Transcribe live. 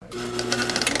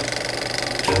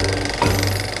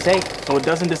safe so it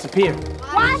doesn't disappear.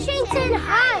 Washington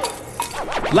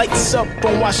Heights. Lights up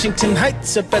on Washington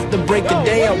Heights, up at the break of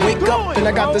day. I wake up and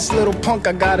I got this little punk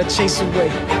I gotta chase away.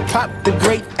 Pop the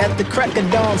grate at the crack of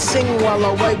dawn, sing while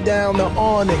I wipe down the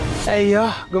awning. Hey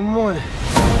y'all, good morning.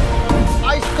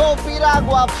 Ice cold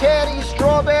piragua, cherry,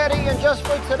 strawberry, and just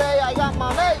for today I got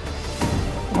my mate.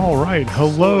 All right,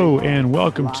 hello and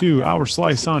welcome to Our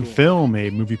Slice on Film, a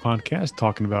movie podcast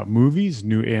talking about movies,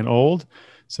 new and old,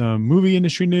 some movie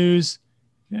industry news,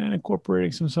 and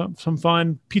incorporating some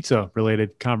fun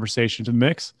pizza-related conversations in the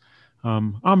mix.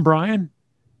 I'm Brian,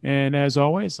 and as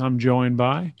always, I'm joined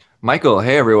by Michael.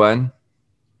 Hey, everyone.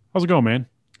 How's it going, man?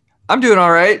 I'm doing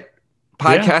all right.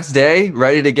 Podcast day,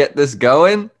 ready to get this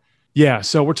going. Yeah,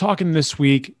 so we're talking this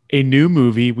week a new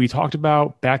movie. We talked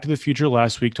about Back to the Future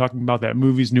last week, talking about that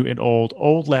movie's new and old.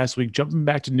 Old last week, jumping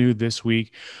back to new this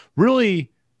week.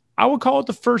 Really, I would call it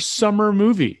the first summer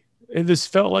movie. This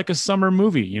felt like a summer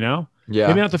movie, you know? Yeah.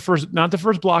 Maybe not the first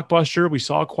blockbuster. We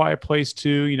saw A Quiet Place 2,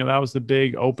 you know, that was the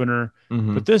big opener.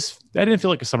 Mm-hmm. But that didn't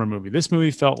feel like a summer movie. This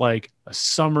movie felt like a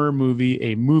summer movie,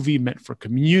 a movie meant for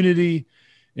community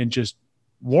and just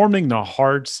warming the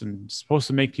hearts and supposed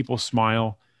to make people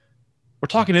smile. We're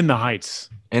talking In the Heights.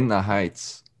 In the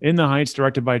Heights. In the Heights,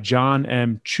 directed by John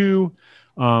M. Chu,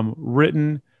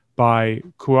 written by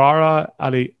Cuara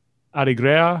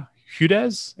Alegria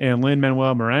Hudes and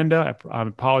Lin-Manuel Miranda. I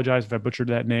apologize if I butchered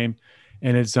that name.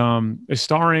 And it's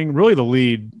starring really the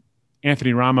lead,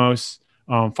 Anthony Ramos,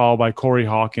 followed by Corey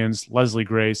Hawkins, Leslie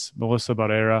Grace, Melissa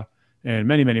Barrera, and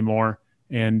many, many more.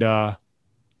 And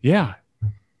yeah,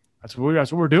 that's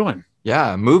what we're doing.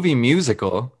 Yeah, movie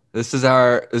musical. This is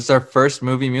our first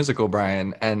movie musical,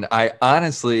 Brian, and I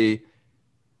honestly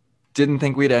didn't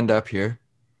think we'd end up here.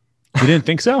 You didn't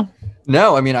think so?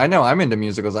 No, I mean, I know I'm into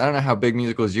musicals. I don't know how big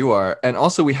musicals you are, and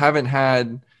also we haven't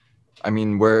had. I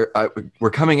mean, we're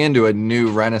coming into a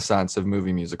new renaissance of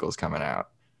movie musicals coming out.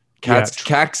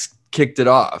 Cats kicked it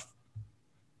off.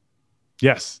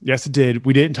 Yes, it did.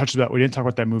 We didn't touch that. We didn't talk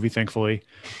about that movie, thankfully.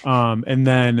 And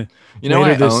then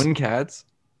I own Cats.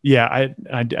 Yeah,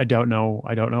 I don't know.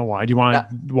 I don't know why. Do you want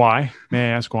why? May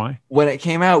I ask why? When it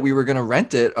came out, we were going to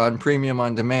rent it on Premium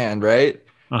on Demand, right?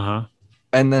 Uh-huh.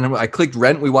 And then I clicked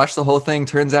rent. We watched the whole thing.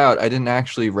 Turns out I didn't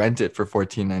actually rent it for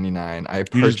 $14.99. I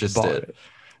purchased it.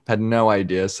 Had no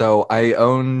idea. So I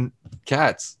own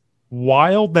Cats.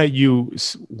 Wild that you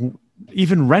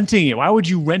even renting it. Why would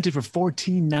you rent it for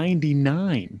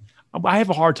 $14.99? I have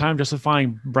a hard time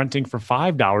justifying renting for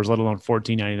 $5, let alone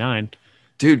 $14.99.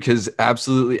 Dude, because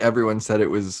absolutely everyone said it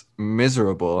was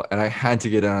miserable, and I had to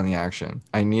get in on the action.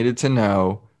 I needed to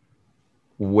know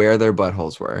where their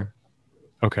buttholes were.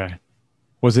 Okay.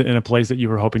 Was it in a place that you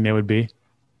were hoping they would be?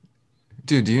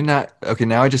 Dude, do you not? Okay,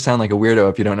 now I just sound like a weirdo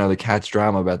if you don't know the Cats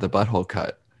drama about the butthole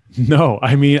cut. No,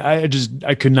 I mean, I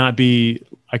could not be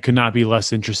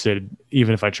less interested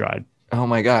even if I tried. Oh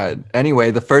my God.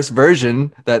 Anyway, the first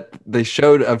version that they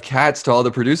showed of Cats to all the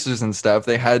producers and stuff,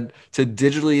 they had to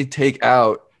digitally take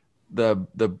out the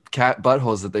cat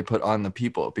buttholes that they put on the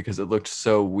people because it looked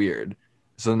so weird.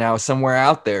 So now somewhere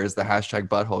out there is the hashtag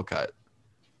butthole cut.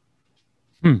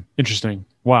 Interesting.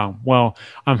 Wow. Well,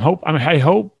 I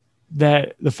hope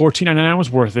that the $14.99 was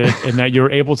worth it and that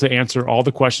you're able to answer all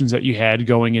the questions that you had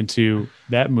going into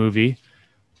that movie.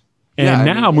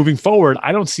 And moving forward,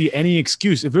 I don't see any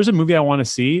excuse. If there's a movie I want to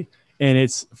see and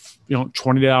it's $20,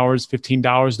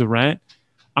 $15 the rent,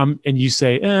 and you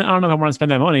say, I don't know if I want to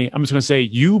spend that money. I'm just going to say,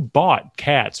 you bought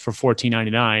Cats for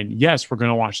 $14.99. Yes, we're going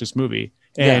to watch this movie.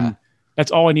 And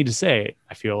that's all I need to say,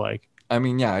 I feel like. I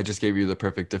mean, yeah, I just gave you the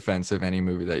perfect defense of any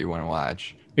movie that you want to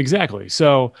watch. Exactly.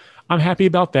 So I'm happy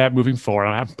about that moving forward.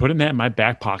 I'm putting that in my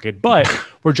back pocket. But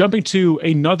we're jumping to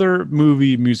another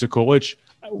movie musical, which,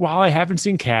 while I haven't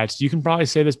seen Cats, you can probably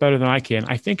say this better than I can.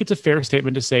 I think it's a fair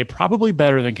statement to say probably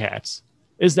better than Cats.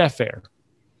 Is that fair?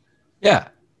 Yeah.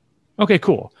 Okay,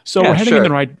 cool. So we're heading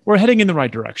in the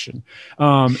right direction.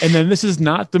 And then this is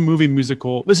not the movie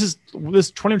musical. This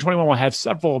 2021 will have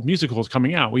several musicals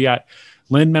coming out. We got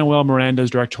Lin-Manuel Miranda's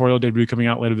directorial debut coming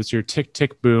out later this year, Tick,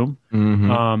 Tick, Boom.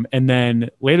 Mm-hmm. And then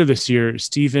later this year,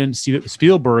 Steven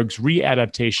Spielberg's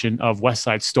readaptation of West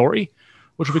Side Story,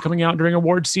 which will be coming out during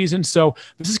awards season. So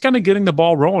this is kind of getting the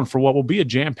ball rolling for what will be a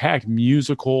jam-packed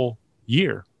musical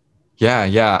year.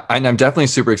 Yeah. And I'm definitely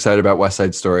super excited about West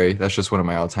Side Story. That's just one of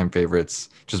my all-time favorites,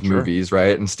 movies,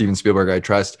 right? And Steven Spielberg, I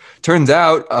trust. Turns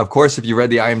out, of course, if you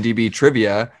read the IMDb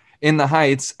trivia, In the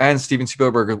Heights and Steven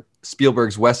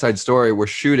Spielberg's West Side Story were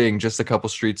shooting just a couple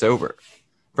streets over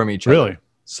from each other. Really?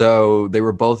 So they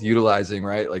were both utilizing,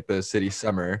 right, like the city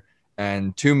summer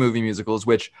and two movie musicals,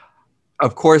 which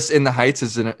of course, In the Heights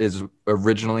is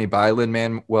originally by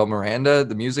Lin-Manuel Miranda,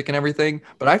 the music and everything.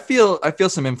 But I feel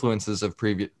some influences of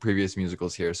previous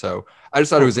musicals here. So I just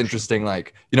thought it was interesting.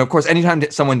 Like, of course, anytime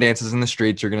someone dances in the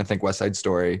streets, you're gonna think West Side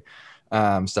Story,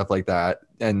 stuff like that.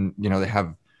 And they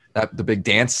have the big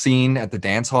dance scene at the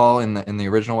dance hall in the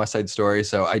original West Side Story.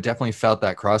 So I definitely felt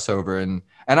that crossover, and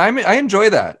I enjoy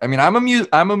that. I mean, I'm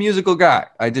a musical guy.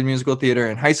 I did musical theater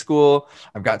in high school.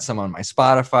 I've got some on my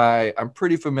Spotify. I'm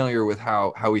pretty familiar with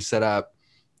how we set up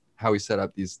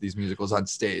these musicals on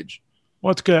stage.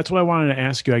 Well, it's good. That's what I wanted to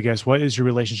ask you, I guess. What is your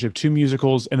relationship to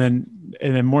musicals? And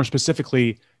then more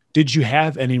specifically, did you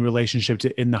have any relationship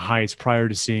to In the Heights prior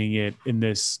to seeing it in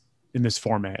this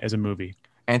format as a movie?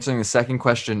 Answering the second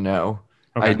question, no.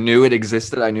 Okay. I knew it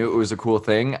existed. I knew it was a cool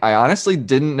thing. I honestly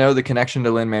didn't know the connection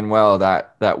to Lin-Manuel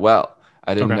that well.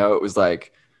 I didn't know it was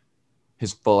like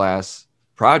his full ass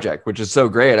project, which is so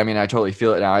great. I mean, I totally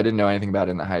feel it now. I didn't know anything about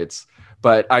In the Heights,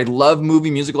 but I love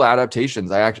movie musical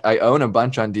adaptations. I own a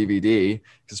bunch on DVD,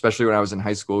 especially when I was in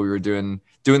high school. We were doing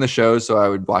the shows, so I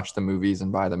would watch the movies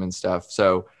and buy them and stuff.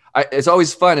 So it's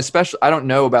always fun, especially I don't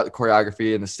know about the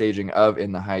choreography and the staging of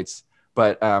In the Heights,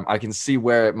 but I can see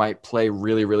where it might play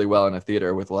really, really well in a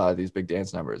theater with a lot of these big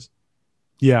dance numbers.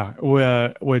 Yeah,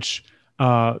 which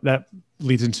that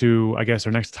leads into, I guess,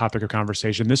 our next topic of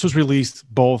conversation. This was released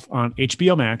both on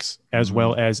HBO Max as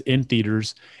well as in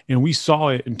theaters, and we saw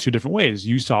it in two different ways.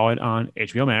 You saw it on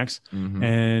HBO Max,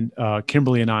 and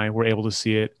Kimberly and I were able to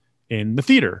see it in the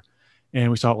theater, and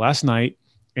we saw it last night.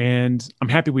 And I'm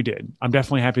happy we did. I'm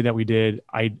definitely happy that we did.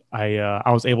 I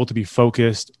was able to be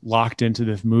focused, locked into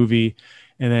this movie.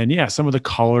 And then, some of the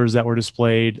colors that were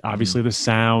displayed, obviously the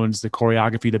sounds, the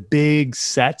choreography, the big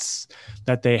sets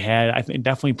that they had, I think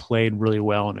definitely played really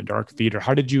well in a dark theater.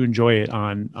 How did you enjoy it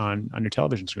on your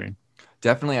television screen?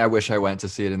 Definitely. I wish I went to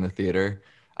see it in the theater.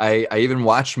 I even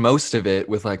watched most of it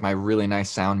with like my really nice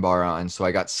sound bar on. So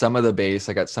I got some of the bass,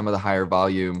 I got some of the higher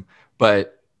volume,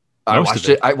 but I watched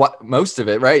it. Most of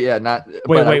it, right? Yeah. Not.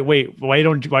 Wait. Why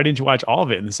didn't you watch all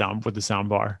of it in the sound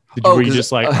bar? Were you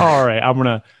just like, all right,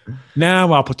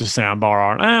 I'll put the sound bar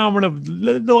on. I'm gonna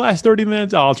the last 30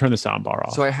 minutes. I'll turn the sound bar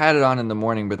off. So I had it on in the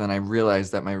morning, but then I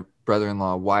realized that my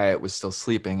brother-in-law Wyatt was still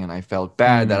sleeping, and I felt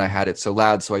bad that I had it so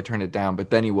loud, so I turned it down.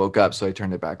 But then he woke up, so I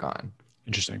turned it back on.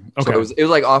 Interesting. Okay. So it was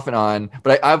like off and on,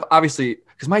 but I've obviously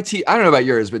because I don't know about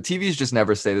yours, but TVs just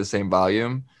never stay the same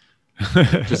volume.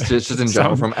 just in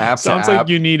general from app to app. Sounds like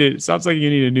you need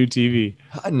a new TV.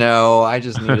 No, I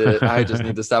just need it. I just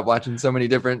need to stop watching so many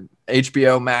different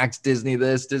HBO Max, Disney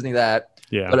this, Disney that.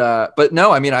 Yeah. But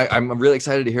no, I mean, I'm really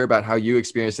excited to hear about how you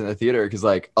experienced it in the theater, because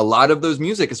like a lot of those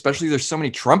music, especially there's so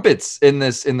many trumpets in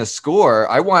the score.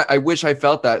 I wish I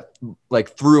felt that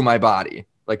like through my body,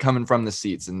 like coming from the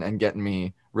seats and getting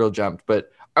me real jumped.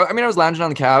 But I mean, I was lounging on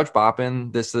the couch,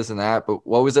 bopping this and that. But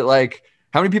what was it like?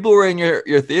 How many people were in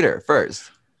your theater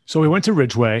first? So we went to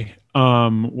Ridgeway,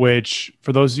 which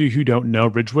for those of you who don't know,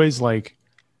 Ridgeway's like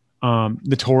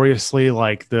notoriously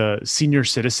like the senior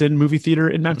citizen movie theater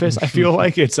in Memphis. I feel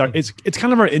like it's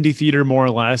kind of our indie theater more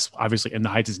or less. Obviously, In the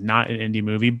Heights is not an indie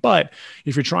movie, but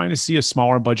if you're trying to see a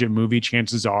smaller budget movie,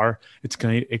 chances are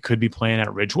it could be playing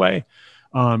at Ridgeway.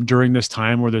 During this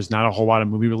time where there's not a whole lot of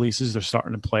movie releases, they're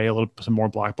starting to play some more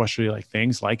blockbuster like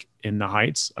things like In the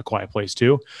Heights, A Quiet Place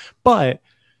 2. But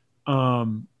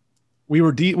we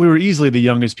were easily the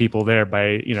youngest people there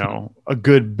by a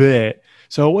good bit,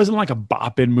 so it wasn't like a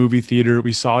bop-in movie theater.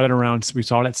 We saw it at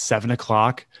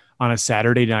 7:00 on a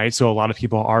Saturday night, so a lot of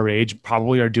people our age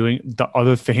probably are doing the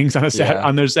other things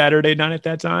on their Saturday night at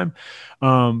that time.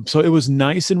 So it was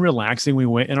nice and relaxing. We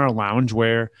went in our lounge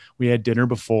where we had dinner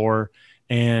before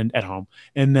and at home.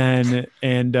 And then,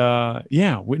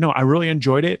 I really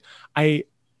enjoyed it. I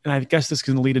guess this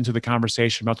can lead into the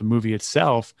conversation about the movie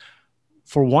itself.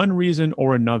 For one reason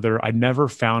or another, I never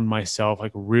found myself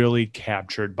like really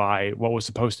captured by what was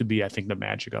supposed to be, I think, the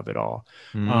magic of it all.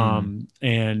 And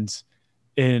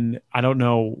I don't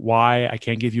know why. I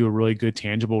can't give you a really good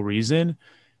tangible reason.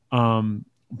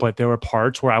 But there were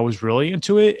parts where I was really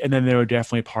into it. And then there were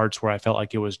definitely parts where I felt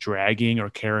like it was dragging or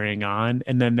carrying on.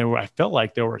 And then I felt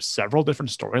like there were several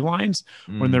different storylines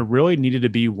when there really needed to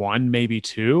be one, maybe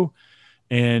two.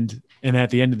 And at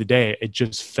the end of the day, it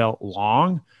just felt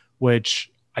long, which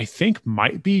I think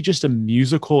might be just a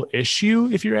musical issue.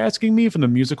 If you're asking me, from the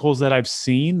musicals that I've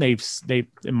seen, they,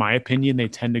 in my opinion, they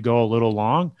tend to go a little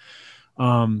long.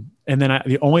 And then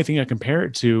the only thing I compare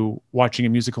it to watching a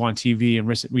musical on TV in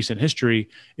recent history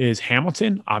is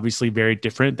Hamilton. Obviously very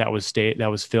different. That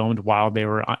was filmed while they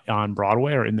were on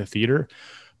Broadway or in the theater.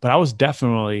 But I was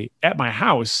definitely at my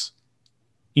house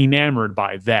enamored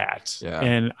by that. Yeah.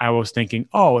 And I was thinking,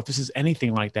 oh, if this is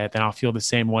anything like that, then I'll feel the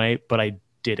same way, but I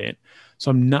didn't.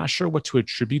 So I'm not sure what to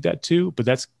attribute that to, but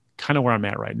that's kind of where I'm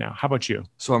at right now. How about you?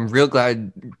 So I'm real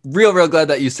glad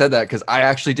that you said that, because I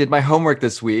actually did my homework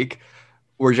this week.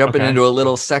 We're jumping into a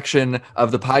little section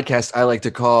of the podcast I like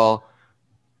to call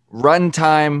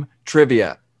Runtime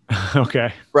Trivia.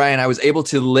 Okay. Brian, I was able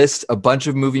to list a bunch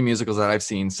of movie musicals that I've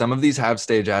seen. Some of these have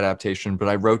stage adaptation, but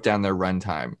I wrote down their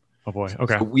runtime. Oh boy.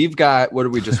 Okay. So we've got, what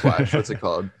did we just watch? What's it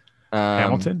called?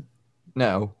 Hamilton?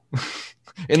 No.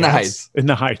 In the Heights. In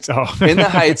the Heights. Oh. In the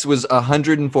Heights was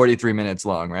 143 minutes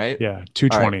long, right? Yeah.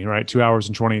 220, right? 2 hours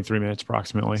and 23 minutes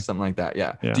approximately. Something like that.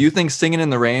 Yeah. Yeah. Do you think Singing in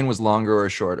the Rain was longer or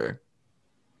shorter?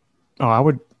 Oh, I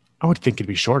would think it'd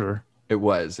be shorter. It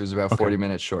was about 40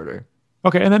 minutes shorter.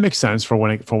 Okay, and that makes sense for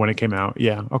when it came out.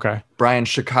 Yeah. Okay. Brian,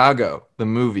 Chicago, the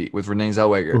movie with Renee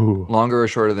Zellweger, Ooh. longer or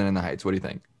shorter than In the Heights? What do you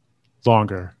think?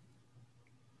 Longer.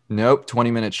 Nope,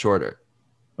 20 minutes shorter.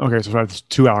 Okay, so that's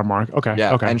 2 hour mark. Okay.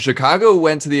 Yeah. Okay. And Chicago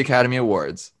went to the Academy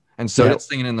Awards, and so Yeah. did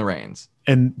Singing in the Rains.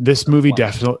 And this movie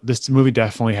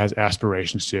definitely has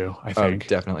aspirations too, I think. Oh,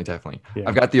 definitely. Yeah.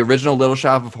 I've got the original Little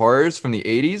Shop of Horrors from the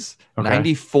 80s, Okay.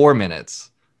 94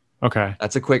 minutes. Okay.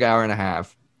 That's a quick hour and a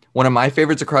half. One of my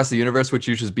favorites across the universe, which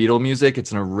uses Beatle music.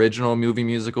 It's an original movie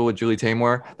musical with Julie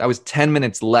Taymor. That was 10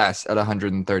 minutes less at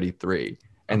 133.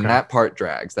 And Okay. that part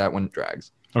drags. That one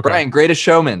drags. Okay. Brian, Greatest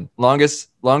Showman.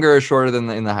 Longer or shorter than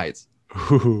In the Heights?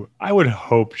 Ooh, I would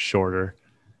hope shorter.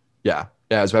 Yeah.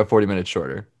 Yeah, it's about 40 minutes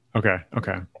shorter. Okay.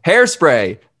 Okay.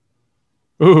 Hairspray.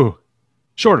 Ooh,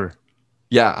 shorter.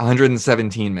 Yeah,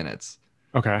 117 minutes.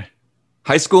 Okay.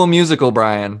 High School Musical,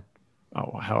 Brian. Oh,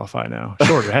 well, hell if I know.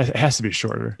 Shorter. It has to be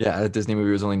shorter. Yeah, that Disney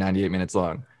movie was only 98 minutes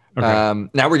long. Okay.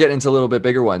 Now we're getting into a little bit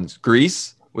bigger ones.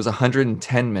 Grease was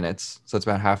 110 minutes, so it's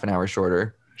about half an hour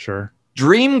shorter. Sure.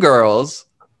 Dreamgirls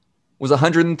was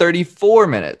 134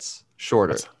 minutes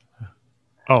shorter.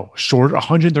 Oh, shorter.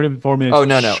 134 minutes. Oh,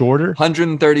 no. Shorter.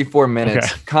 134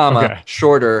 minutes, Okay.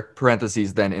 shorter,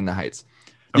 parentheses, than In the Heights.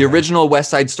 The Okay. original West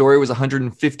Side Story was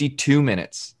 152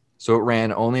 minutes. So it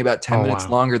ran only about 10 minutes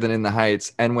wow. longer than In the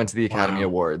Heights and went to the Academy Wow.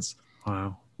 Awards.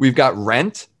 Wow. We've got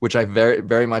Rent, which I very,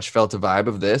 very much felt a vibe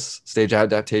of this stage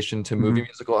adaptation to movie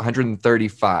musical,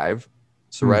 135.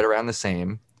 So right around the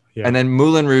same. Yeah. And then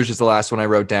Moulin Rouge is the last one I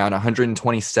wrote down,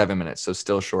 127 minutes. So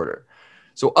still shorter.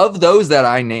 So of those that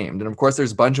I named, and of course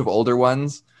there's a bunch of older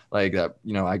ones like that,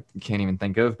 I can't even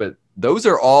think of, but those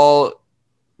are all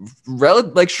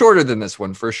shorter than this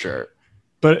one for sure.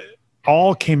 But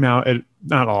all came out at,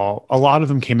 not all, a lot of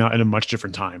them came out at a much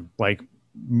different time, like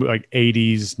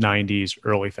 80s, 90s,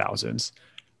 early thousands.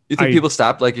 You think people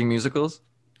stopped liking musicals?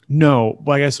 No,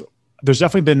 well, I guess there's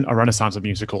definitely been a renaissance of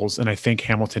musicals, and I think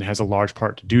Hamilton has a large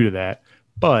part to do to that.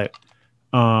 But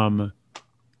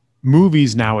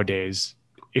movies nowadays,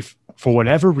 if for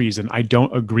whatever reason I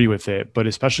don't agree with it, but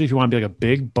especially if you want to be like a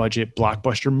big budget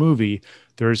blockbuster movie,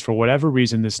 there's for whatever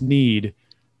reason this need,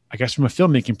 I guess from a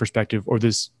filmmaking perspective, or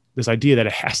this idea that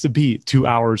it has to be 2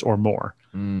 hours or more,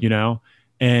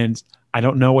 and I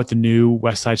don't know what the new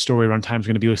West Side Story runtime is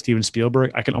going to be with Steven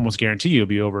Spielberg. I can almost guarantee you it'll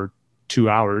be over 2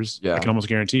 hours. Yeah. I can almost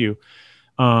guarantee you.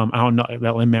 I don't know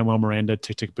that Lin-Manuel Miranda,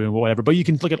 Tick, Tick, Boom, whatever, but you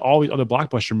can look at all these other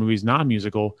blockbuster movies,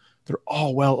 non-musical, they're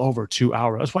all well over 2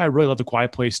 hours. That's why I really love The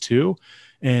Quiet Place too.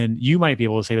 And you might be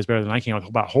able to say this better than I can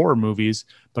about horror movies,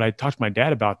 but I talked to my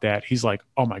dad about that. He's like,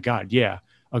 oh my God, yeah.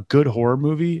 A good horror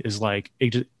movie is like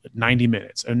 90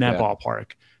 minutes in that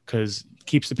ballpark, because it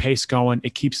keeps the pace going.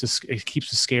 It keeps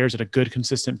the scares at a good,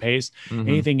 consistent pace.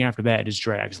 Anything after that just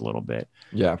drags a little bit.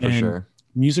 Yeah, for sure.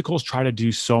 Musicals try to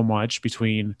do so much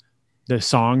between the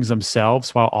songs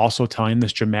themselves while also telling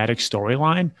this dramatic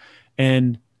storyline,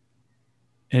 and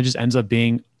it just ends up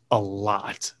being a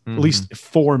lot, at least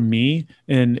for me.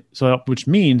 And so, which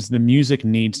means the music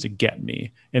needs to get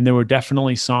me. And there were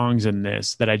definitely songs in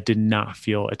this that I did not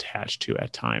feel attached to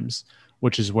at times,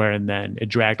 which is where, and then it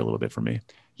dragged a little bit for me.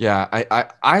 Yeah,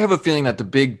 I have a feeling that the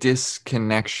big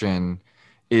disconnection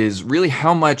is really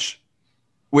how much,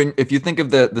 if you think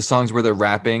of the songs where they're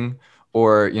rapping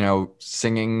or,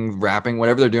 singing, rapping,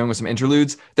 whatever they're doing with some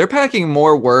interludes, they're packing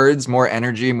more words, more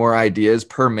energy, more ideas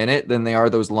per minute than they are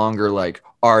those longer, like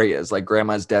arias, like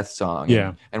Grandma's Death Song.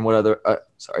 Yeah. And what other,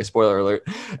 sorry, spoiler alert.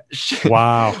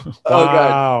 Wow. Oh,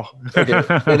 God.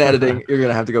 Okay. In editing, you're going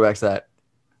to have to go back to that.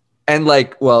 And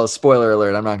spoiler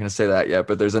alert, I'm not going to say that yet,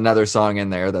 but there's another song in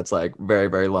there that's like very,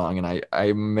 very long. And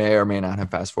I may or may not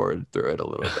have fast forwarded through it a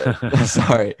little bit.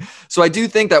 Sorry. So I do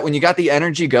think that when you got the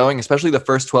energy going, especially the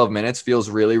first 12 minutes feels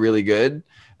really, really good.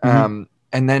 And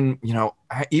then,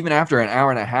 even after an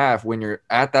hour and a half, when you're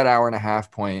at that hour and a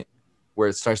half point, where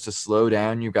it starts to slow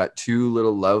down. You've got two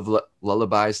little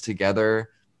lullabies together.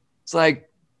 It's like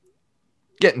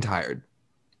getting tired.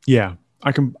 Yeah,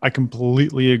 I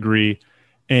completely agree.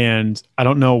 And I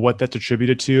don't know what that's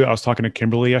attributed to. I was talking to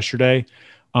Kimberly yesterday.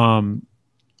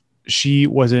 She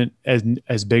wasn't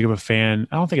as big of a fan,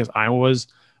 I don't think, as I was,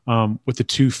 with the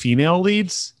two female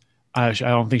leads. I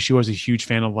don't think she was a huge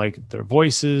fan of like their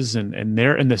voices and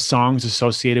the songs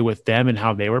associated with them and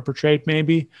how they were portrayed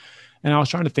maybe. And I was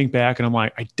trying to think back, and I'm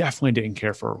like, I definitely didn't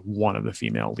care for one of the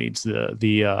female leads.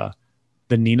 The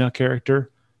Nina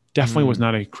character, definitely was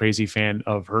not a crazy fan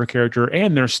of her character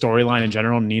and their storyline in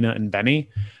general, Nina and Benny.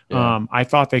 Yeah. I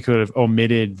thought they could have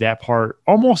omitted that part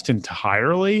almost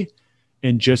entirely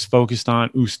and just focused on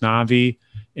Usnavi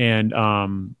and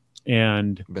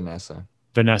Vanessa.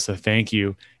 Thank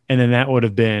you. And then that would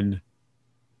have done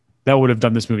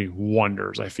this movie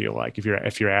wonders. I feel like if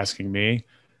you're asking me,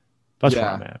 that's where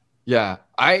I'm at. Yeah.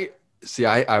 I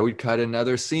would cut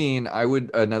another scene. I would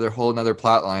another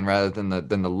plot line rather than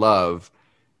the love.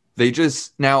 They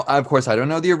just, now, of course, I don't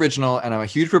know the original, and I'm a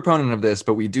huge proponent of this,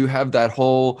 but we do have that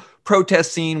whole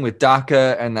protest scene with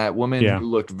DACA and that woman who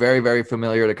looked very, very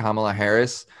familiar to Kamala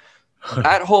Harris.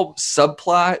 That whole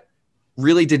subplot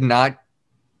really did not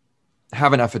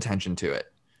have enough attention to it.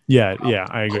 Yeah,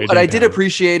 I agree. What I did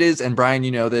appreciate is, and Brian,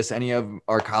 you know this, any of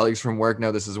our colleagues from work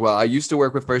know this as well. I used to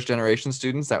work with first generation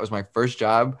students. That was my first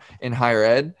job in higher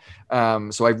ed.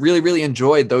 So I really, really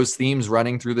enjoyed those themes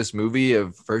running through this movie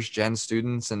of first gen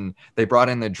students, and they brought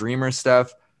in the dreamer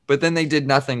stuff, but then they did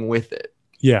nothing with it.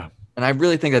 Yeah. And I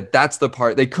really think that that's the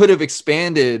part they could have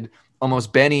expanded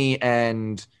almost Benny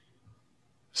and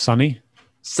Sonny's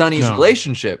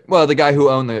relationship. Well, the guy who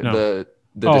owned the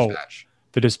Dispatch.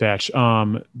 The Dispatch,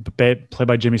 played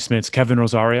by Jimmy Smits, Kevin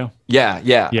Rosario.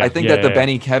 Yeah. I think that the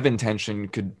Benny Kevin tension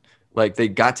could, like, they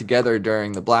got together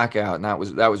during the blackout, and that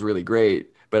was really great.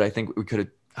 But I think we could have,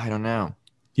 I don't know.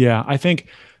 Yeah, I think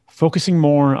focusing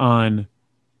more on,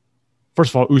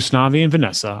 first of all, Usnavi and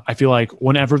Vanessa. I feel like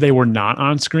whenever they were not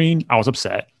on screen, I was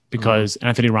upset because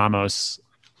Anthony Ramos,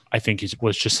 I think,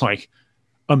 was just like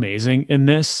amazing in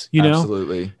this, you know?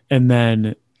 Absolutely. And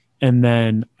then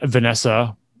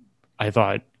Vanessa, I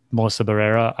thought Melissa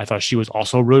Barrera, I thought she was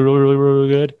also really, really, really, really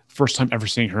good. First time ever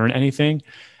seeing her in anything.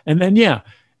 And then,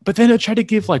 but then I tried to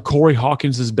give like Corey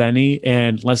Hawkins as Benny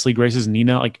and Leslie Grace as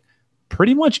Nina, like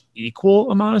pretty much equal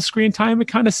amount of screen time, it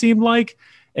kind of seemed like.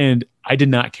 And I did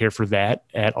not care for that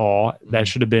at all. That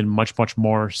should have been much, much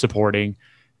more supporting.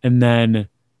 And then,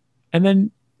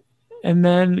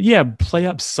 play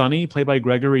up Sonny, played by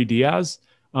Gregory Diaz.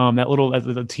 That little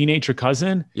the teenager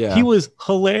cousin, he was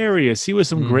hilarious. He was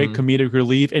some great comedic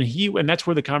relief, and that's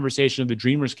where the conversation of the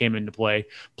Dreamers came into play.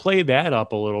 Play that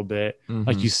up a little bit,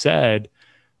 like you said.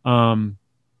 I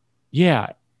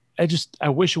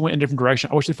wish it went in a different direction.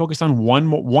 I wish they focused on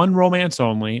one romance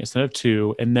only instead of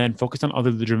two, and then focused on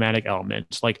the dramatic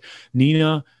elements, like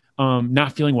Nina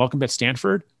not feeling welcomed at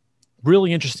Stanford.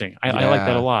 Really interesting. I like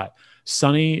that a lot.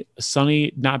 Sonny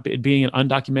not being an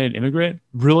undocumented immigrant,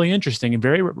 really interesting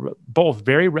and both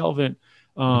very relevant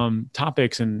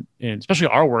topics and especially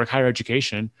our work, higher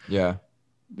education. Yeah,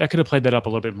 that could have played that up a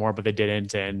little bit more, but they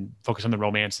didn't, and focused on the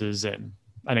romances, and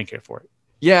I didn't care for it.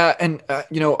 Yeah, and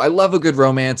I love a good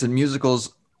romance, and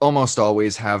musicals almost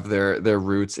always have their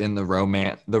roots in the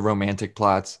romantic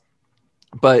plots.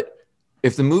 But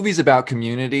if the movie's about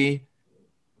community,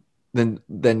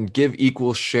 then give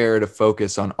equal share to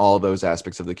focus on all those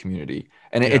aspects of the community.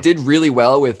 And it did really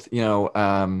well with,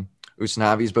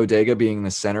 Usnavi's bodega being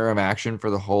the center of action for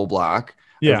the whole block.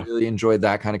 Yeah. I really enjoyed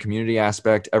that kind of community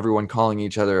aspect. Everyone calling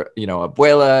each other,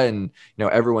 abuela, and,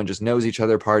 everyone just knows each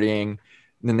other partying.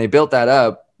 And then they built that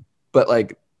up. But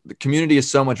like the community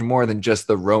is so much more than just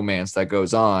the romance that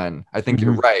goes on. I think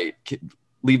you're right.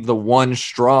 Leave the one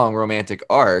strong romantic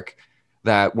arc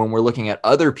that when we're looking at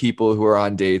other people who are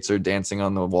on dates or dancing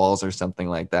on the walls or something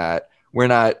like that, we're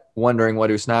not wondering what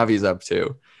Usnavi's up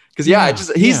to. Because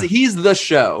he's the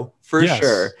show for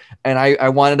sure. And I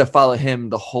wanted to follow him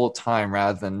the whole time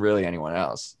rather than really anyone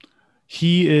else.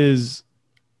 He is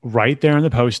right there in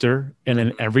the poster, and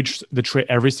in every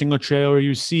single trailer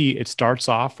you see, it starts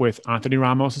off with Anthony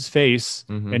Ramos's face,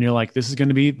 and you're like, this is going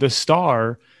to be the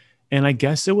star. And I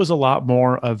guess it was a lot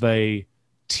more of a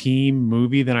team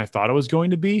movie than I thought it was going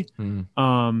to be,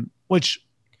 which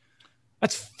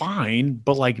that's fine,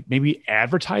 but like maybe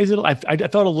advertise it. I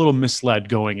felt a little misled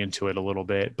going into it a little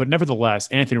bit, but nevertheless,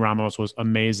 Anthony Ramos was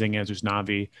amazing as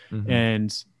Usnavi,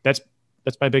 and that's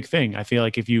my big thing. I feel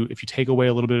like if you take away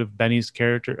a little bit of Benny's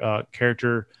Benny's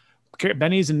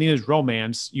and Nina's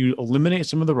romance, you eliminate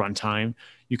some of the runtime.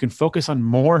 You can focus on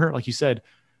more, like you said,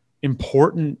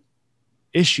 important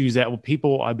issues that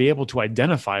people will be able to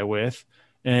identify with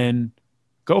and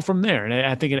go from there. And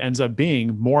I think it ends up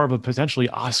being more of a potentially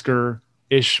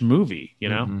Oscar-ish movie, you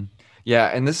know? Mm-hmm. Yeah.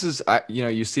 And this is,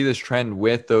 you see this trend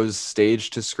with those stage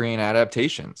to screen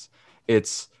adaptations.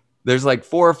 There's like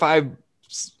 4 or 5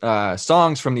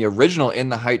 songs from the original In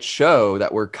the Heights show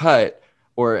that were cut,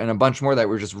 and a bunch more that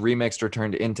were just remixed or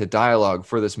turned into dialogue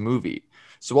for this movie.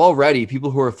 So already people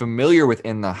who are familiar with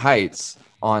In the Heights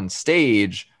on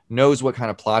stage knows what kind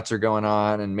of plots are going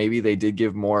on, and maybe they did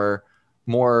give more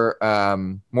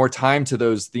time to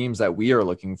those themes that we are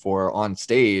looking for on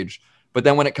stage. But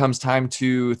then when it comes time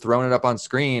to throwing it up on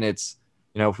screen, it's,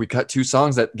 if we cut 2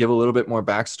 songs that give a little bit more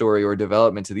backstory or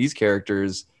development to these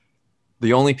characters,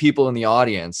 the only people in the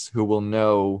audience who will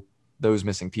know those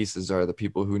missing pieces are the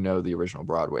people who know the original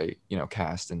Broadway,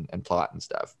 cast and plot and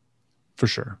stuff. For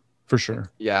sure.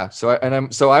 Yeah.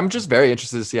 So I'm just very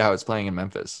interested to see how it's playing in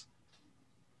Memphis.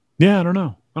 Yeah. I don't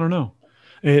know.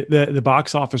 The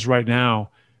box office right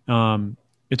now,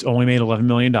 it's only made $11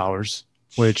 million,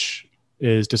 which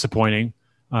is disappointing.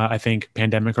 I think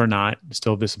pandemic or not,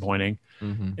 still disappointing.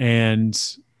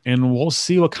 Mm-hmm. And we'll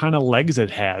see what kind of legs it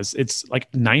has. It's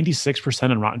like 96%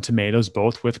 on Rotten Tomatoes,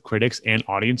 both with critics and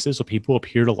audiences. So people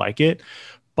appear to like it,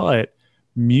 but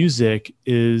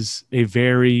musicals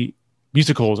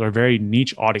are a very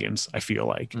niche audience. I feel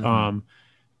like,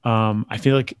 mm-hmm. I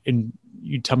feel like, and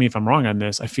you tell me if I'm wrong on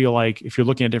this, I feel like if you're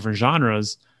looking at different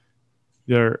genres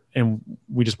and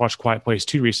we just watched Quiet Place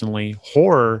 2 recently,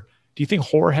 horror, do you think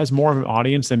horror has more of an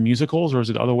audience than musicals, or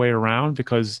is it the other way around?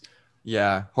 Because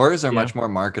yeah, horrors are much more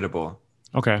marketable.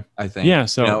 Okay. I think. Yeah.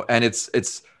 So, and it's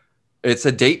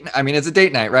a date. I mean, it's a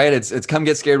date night, right? It's come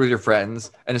get scared with your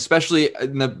friends. And especially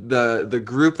the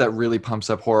group that really pumps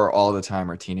up horror all the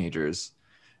time are teenagers.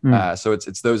 So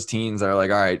it's those teens that are like,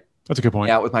 all right, that's a good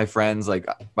point. Out with my friends. Like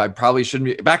I probably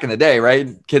shouldn't be back in the day, right?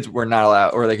 Kids were not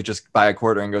allowed, or they could just buy a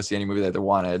quarter and go see any movie that they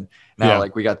wanted. Now,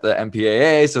 like we got the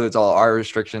MPAA, so it's all our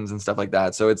restrictions and stuff like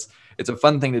that. So it's a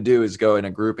fun thing to do is go in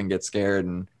a group and get scared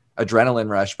and adrenaline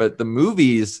rush. But the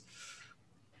movies,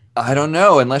 I don't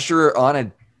know, unless you're on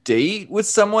a date with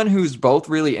someone who's both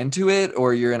really into it,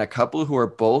 or you're in a couple who are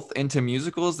both into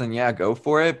musicals, then yeah, go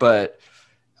for it. But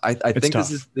I think tough.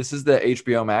 this is the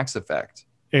HBO Max effect.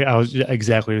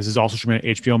 Exactly. This is also streaming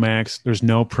at HBO Max. There's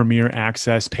no premiere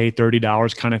access, pay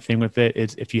 $30 kind of thing with it.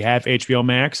 It's if you have HBO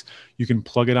Max, you can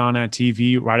plug it on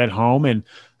TV right at home. And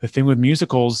the thing with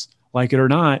musicals, like it or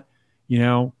not,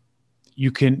 you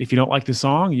can, if you don't like the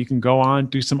song, you can go on,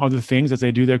 do some other things as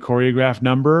they do their choreographed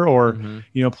number, or,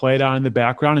 play it on in the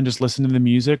background and just listen to the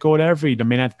music or whatever. You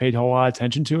may not have to pay a whole lot of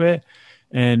attention to it.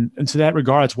 And to that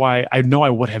regard, that's why I know I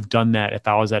would have done that if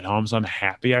I was at home. So I'm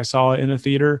happy I saw it in the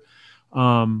theater.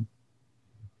 So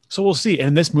we'll see.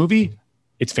 And this movie,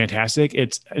 it's fantastic.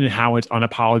 It's and how it's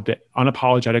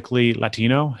unapologetically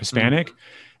Latino, Hispanic.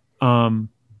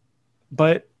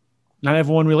 But not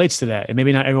everyone relates to that. And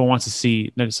maybe not everyone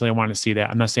necessarily want to see that.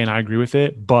 I'm not saying I agree with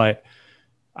it, but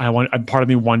part of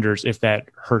me wonders if that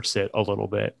hurts it a little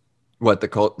bit. What the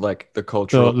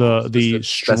cultural, the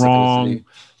strong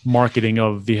marketing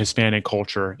of the Hispanic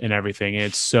culture and everything.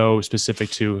 It's so specific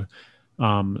to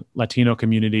Latino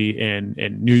community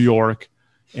in New York,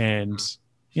 and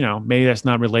maybe that's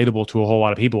not relatable to a whole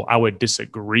lot of people. I would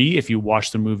disagree. If you watch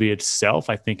the movie itself,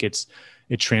 I think it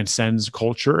transcends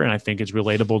culture, and I think it's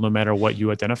relatable no matter what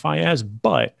you identify as.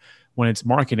 But when it's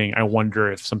marketing, I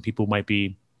wonder if some people might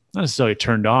be not necessarily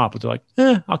turned off, but they're like,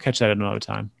 I'll catch that at another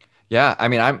time. Yeah, I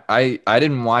mean, I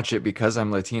didn't watch it because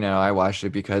I'm Latino. I watched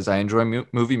it because I enjoy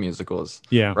movie musicals.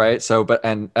 Yeah. Right. So,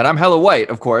 and I'm hella white,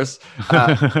 of course.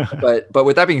 But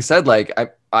with that being said, like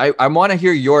I want to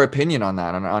hear your opinion on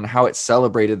that, on how it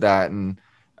celebrated that, and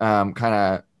kind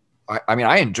of. I mean,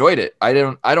 I enjoyed it. I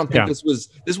don't think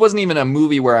this wasn't even a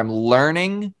movie where I'm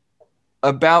learning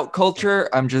about culture.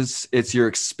 You're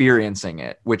experiencing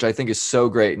it, which I think is so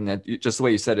great. And just the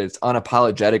way you said it, it's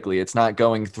unapologetically. It's not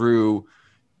going through.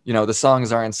 The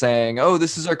songs aren't saying, oh,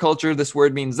 this is our culture, this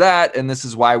word means that, and this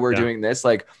is why we're doing this.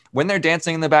 Like when they're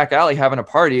dancing in the back alley, having a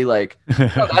party, like,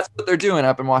 that's what they're doing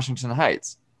up in Washington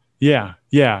Heights. Yeah.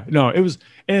 No, it was,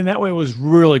 and that way it was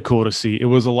really cool to see. It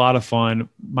was a lot of fun.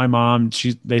 My mom,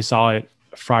 they saw it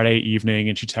Friday evening,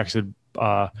 and she texted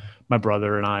my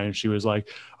brother and I, and she was like,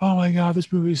 oh my God,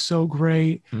 this movie is so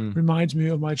great. Reminds me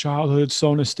of my childhood. It's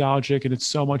so nostalgic and it's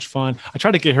so much fun. I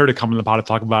tried to get her to come in the pod to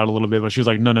talk about it a little bit, but she was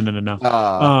like, no.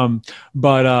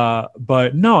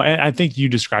 But no, I think you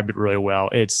described it really well.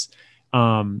 It's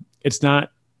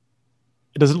not,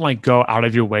 it doesn't like go out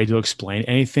of your way to explain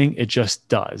anything. It just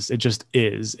does. It just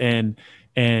is. And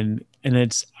and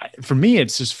it's, for me,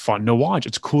 it's just fun to watch.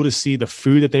 It's cool to see the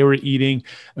food that they were eating,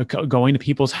 going to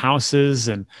people's houses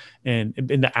and in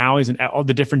the alleys and all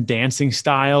the different dancing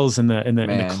styles and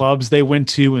the clubs they went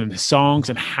to and the songs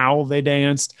and how they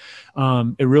danced.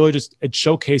 It really just, it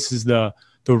showcases the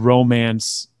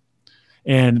romance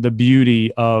and the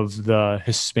beauty of the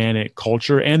Hispanic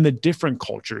culture and the different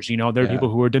cultures. You know, there are people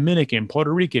who are Dominican,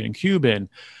 Puerto Rican, Cuban,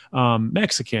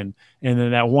 Mexican. And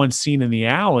then that one scene in the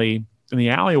alleyway,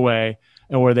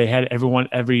 and where they had every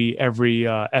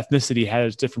ethnicity had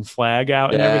its different flag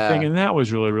out and everything. And that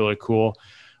was really, really cool.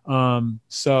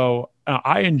 So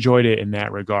I enjoyed it in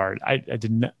that regard. I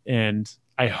didn't, and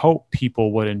I hope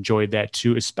people would enjoy that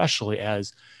too, especially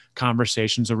as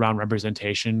conversations around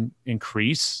representation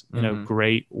increase in a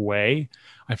great way.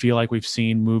 I feel like we've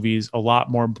seen a lot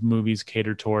more movies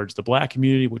cater towards the Black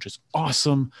community, which is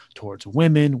awesome, towards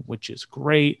women, which is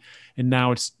great. And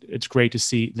now it's great to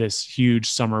see this huge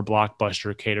summer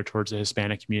blockbuster cater towards the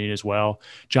Hispanic community as well.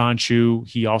 John Chu,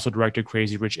 he also directed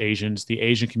Crazy Rich Asians. The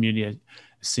Asian community is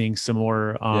seeing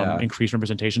similar increased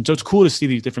representation. So it's cool to see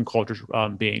these different cultures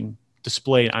being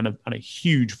displayed on a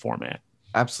huge format.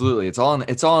 Absolutely. It's all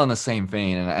in the same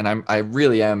vein. And I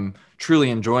really am truly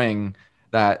enjoying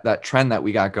that trend that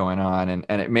we got going on.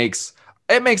 And it makes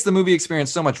the movie experience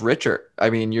so much richer. I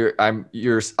mean,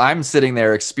 I'm sitting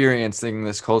there experiencing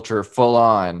this culture full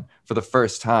on for the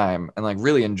first time and like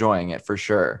really enjoying it for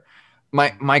sure.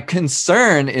 My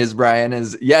concern is, Brian,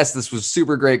 yes, this was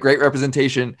super great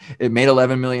representation. It made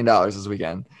 $11 million this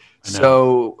weekend.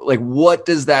 So like, what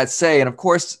does that say? And of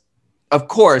course,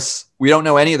 we don't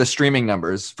know any of the streaming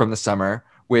numbers from the summer,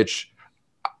 which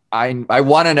I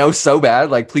want to know so bad.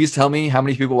 Like, please tell me how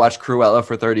many people watched Cruella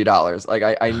for $30. Like,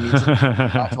 I need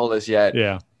to not told us yet.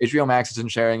 Yeah. HBO Max isn't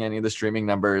sharing any of the streaming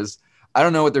numbers. I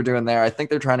don't know what they're doing there. I think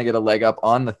they're trying to get a leg up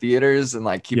on the theaters and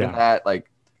like keeping that like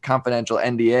confidential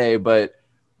NDA. But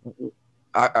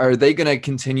are they going to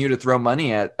continue to throw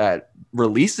money at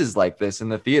releases like this in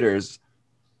the theaters?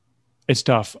 It's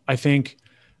tough. I think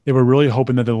they were really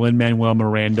hoping that the Lin-Manuel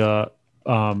Miranda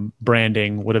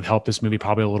branding would have helped this movie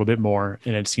probably a little bit more,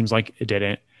 and it seems like it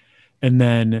didn't. And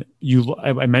then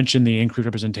I mentioned the increased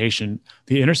representation.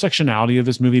 The intersectionality of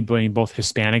this movie being both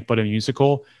Hispanic but a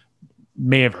musical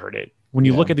may have hurt it. When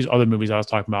you look at these other movies I was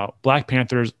talking about, Black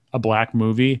Panther's a Black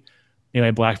movie,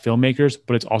 by Black filmmakers,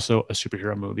 but it's also a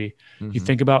superhero movie. You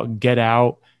think about Get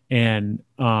Out and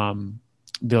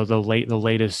the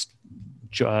latest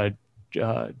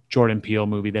Jordan Peele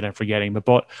movie that I'm forgetting,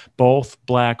 but both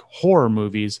Black horror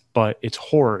movies, but it's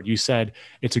horror. You said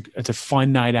it's a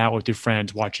fun night out with your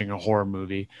friends watching a horror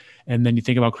movie. And then you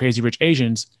think about Crazy Rich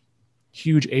Asians,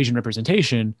 huge Asian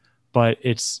representation, but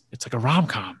it's like a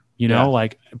rom-com,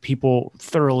 like people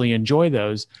thoroughly enjoy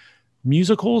those.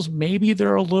 Musicals, maybe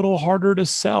they're a little harder to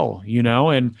sell,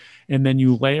 and then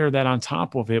you layer that on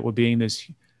top of it with being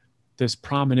this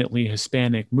prominently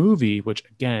Hispanic movie, which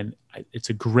again, it's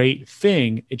a great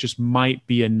thing. It just might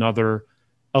be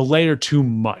a layer too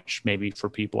much maybe for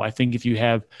people. I think if you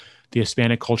have the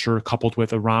Hispanic culture coupled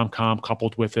with a rom-com,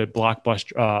 coupled with a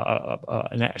blockbuster,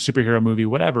 a superhero movie,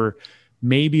 whatever,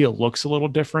 maybe it looks a little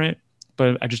different,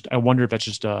 but I wonder if that's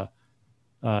just an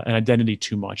identity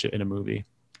too much in a movie.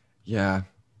 Yeah.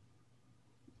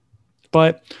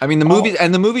 But I mean, the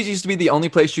movies used to be the only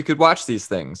place you could watch these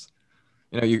things.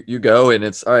 You go and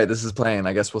it's all right, this is playing,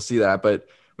 I guess we'll see that. But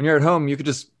when you're at home, you could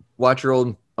just watch your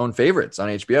own favorites on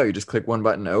HBO. You just click one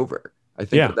button over. I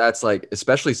think that's like,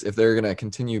 especially if they're going to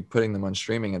continue putting them on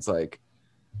streaming, it's like,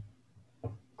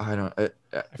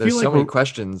 there's so many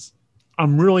questions.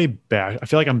 I'm really I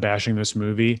feel like I'm bashing this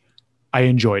movie. I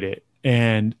enjoyed it.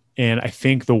 And I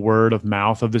think the word of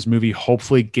mouth of this movie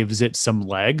hopefully gives it some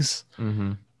legs.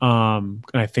 And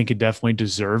I think it definitely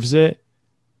deserves it.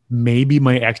 Maybe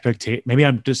maybe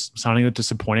I'm just sounding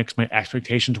disappointed because my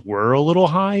expectations were a little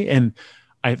high, and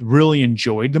I really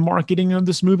enjoyed the marketing of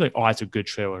this movie. Like, oh, that's a good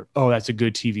trailer. Oh, that's a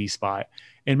good TV spot.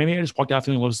 And maybe I just walked out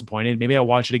feeling a little disappointed. Maybe I'll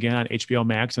watch it again on HBO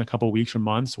Max in a couple of weeks or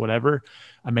months, whatever.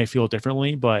 I may feel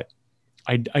differently, but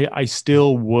I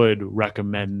still would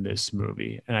recommend this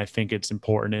movie. And I think it's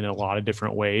important in a lot of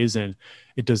different ways. And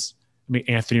it does. I mean,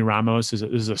 Anthony Ramos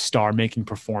is a star-making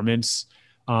performance.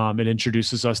 It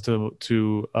introduces us to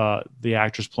the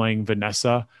actress playing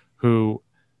Vanessa, who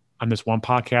on this one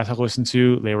podcast I listened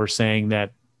to, they were saying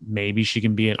that maybe she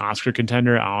can be an Oscar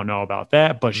contender. I don't know about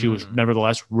that, but she was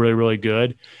nevertheless really, really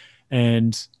good.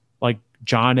 And like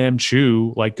John M.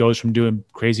 Chu, like goes from doing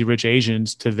Crazy Rich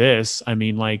Asians to this. I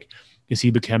mean, like, is he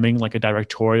becoming like a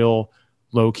directorial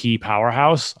low-key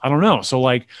powerhouse? I don't know. So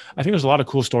like, I think there's a lot of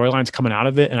cool storylines coming out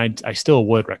of it, and I still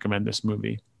would recommend this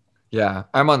movie. Yeah,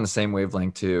 I'm on the same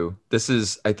wavelength too.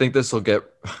 I think this will get,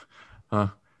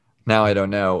 now I don't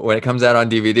know. When it comes out on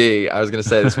DVD, I was gonna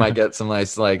say this might get some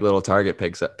nice like little Target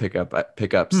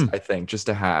pickups. I think just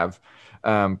to have,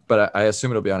 but I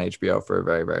assume it'll be on HBO for a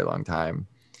very very long time.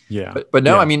 Yeah, but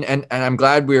no, yeah. I mean, and I'm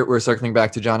glad we're circling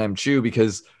back to John M. Chu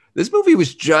because this movie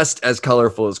was just as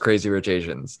colorful as Crazy Rich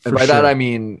Asians, and by that I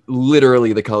mean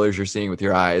literally the colors you're seeing with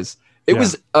your eyes. It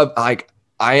was like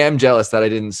I am jealous that I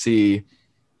didn't see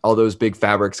all those big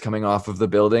fabrics coming off of the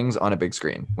buildings on a big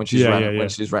screen when she's running. When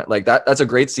she's running, like that's a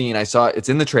great scene. I saw it's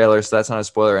in the trailer, so that's not a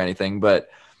spoiler or anything. But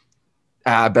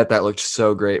I bet that looked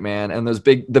so great, man. And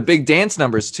the big dance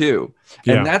numbers too.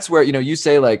 And that's where you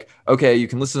say like, okay, you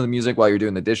can listen to the music while you're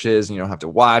doing the dishes, and you don't have to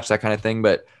watch that kind of thing.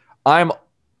 But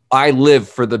I live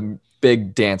for the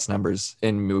big dance numbers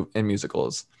in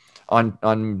musicals.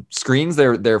 On screens,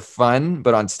 they're fun,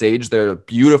 but on stage they're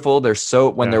beautiful. They're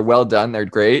when they're well done, they're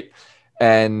great.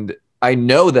 And I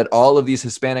know that all of these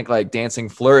Hispanic like dancing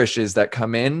flourishes that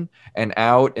come in and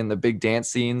out in the big dance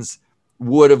scenes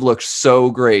would have looked so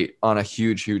great on a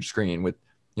huge, huge screen with,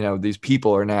 these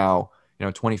people are now,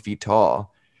 20 feet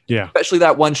tall. Yeah. Especially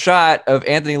that one shot of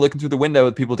Anthony looking through the window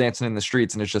with people dancing in the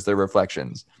streets and it's just their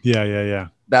reflections. Yeah.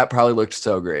 That probably looked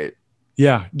so great.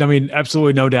 Yeah. I mean,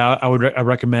 absolutely. No doubt. I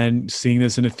recommend seeing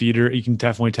this in a theater. You can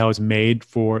definitely tell it's made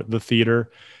for the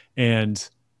theater and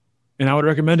I would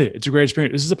recommend it. It's a great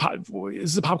experience. This is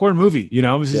a popcorn movie,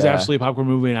 this is absolutely a popcorn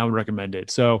movie and I would recommend it.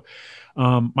 So,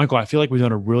 Michael, I feel like we've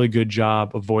done a really good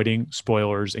job avoiding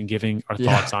spoilers and giving our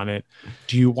thoughts on it.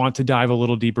 Do you want to dive a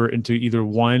little deeper into either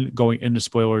one, going into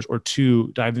spoilers, or two,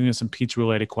 diving into some pizza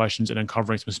related questions and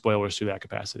uncovering some spoilers through that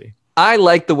capacity? I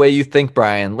like the way you think,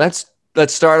 Brian. Let's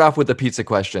start off with the pizza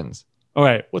questions. All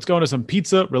right, let's go into some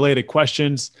pizza related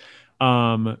questions.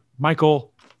 Michael,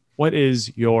 what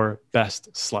is your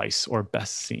best slice or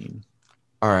best scene?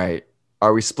 All right.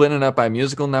 Are we splitting it up by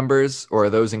musical numbers or are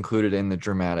those included in the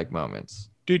dramatic moments?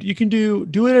 Dude, you can do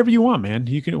whatever you want, man.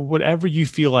 You can, whatever you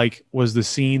feel like was the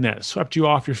scene that swept you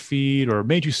off your feet or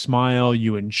made you smile,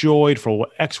 you enjoyed for what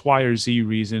X, Y, or Z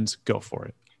reasons, go for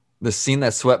it. The scene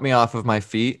that swept me off of my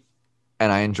feet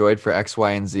and I enjoyed for X,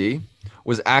 Y, and Z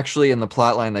was actually in the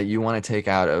plot line that you want to take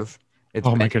out of.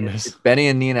 My goodness. It's Benny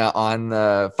and Nina on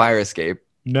the fire escape.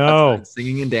 No.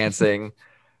 Singing and dancing.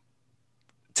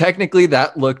 Technically,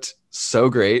 that looked so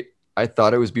great. I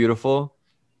thought it was beautiful.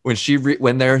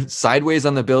 When they're sideways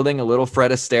on the building, a little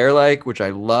Fred Astaire like, which I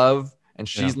love, and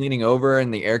she's leaning over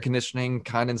and the air conditioning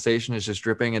condensation is just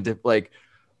dripping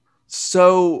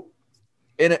so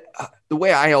the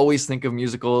way I always think of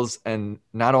musicals, and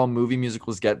not all movie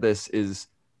musicals get this, is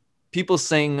people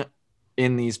sing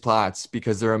in these plots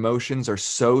because their emotions are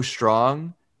so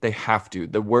strong. They have to.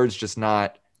 The word's just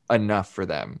not enough for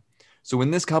them. So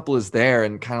when this couple is there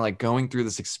and kind of like going through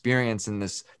this experience and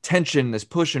this tension, this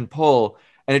push and pull,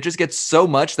 and it just gets so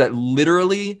much that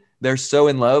literally they're so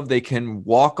in love they can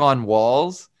walk on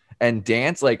walls and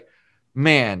dance. Like,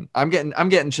 man, I'm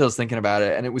getting chills thinking about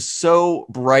it. And it was so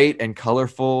bright and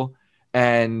colorful.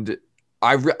 And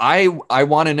I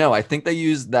want to know. I think they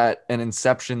used an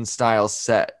Inception style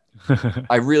set.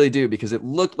 I really do, because it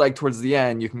looked like towards the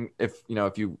end, if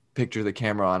you picture the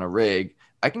camera on a rig,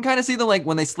 I can kind of see them like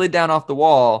when they slid down off the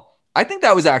wall. I think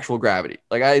that was actual gravity.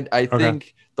 Like I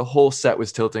think the whole set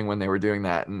was tilting when they were doing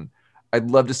that. And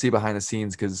I'd love to see behind the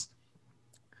scenes, because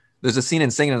there's a scene in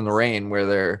Singing in the Rain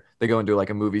where they go into like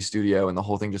a movie studio and the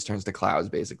whole thing just turns to clouds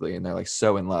basically. And they're like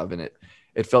so in love, and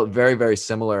it felt very, very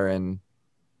similar. And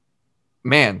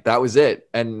man, that was it.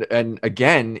 And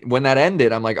again, when that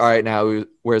ended, I'm like, all right, now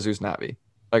where's Usnavi?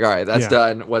 Like, all right, that's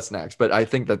done. What's next? But I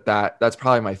think that's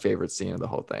probably my favorite scene of the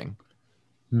whole thing.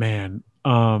 Man,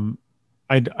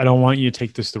 I don't want you to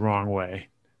take this the wrong way.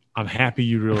 I'm happy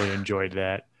you really enjoyed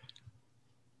that.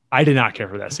 I did not care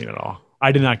for that scene at all.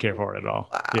 I did not care for it at all.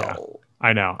 Wow. Yeah,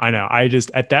 I know. I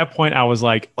just, at that point, I was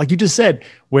like you just said,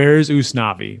 where's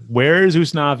Usnavi? Where's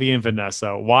Usnavi and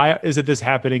Vanessa? Why is this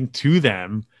happening to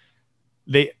them?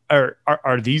 They are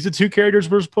these the two characters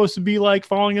we're supposed to be like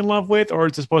falling in love with, or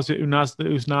is it supposed to be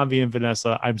Usnavi and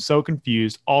Vanessa? I'm so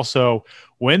confused. Also,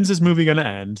 when's this movie going to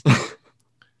end?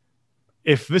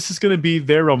 If this is going to be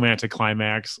their romantic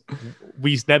climax,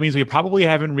 that means we probably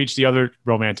haven't reached the other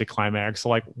romantic climax. So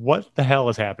like, what the hell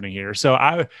is happening here? So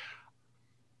I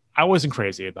wasn't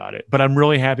crazy about it, but I'm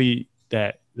really happy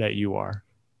that you are.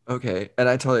 Okay. And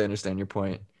I totally understand your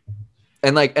point.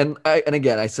 And like, and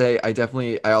again,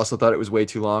 I also thought it was way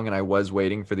too long and I was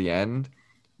waiting for the end,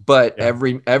 but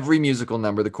every musical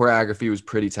number, the choreography was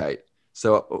pretty tight.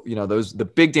 So,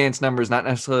 the big dance numbers, not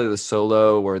necessarily the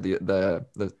solo or the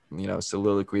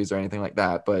soliloquies or anything like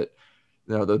that, but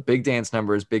the big dance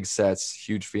numbers, big sets,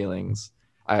 huge feelings.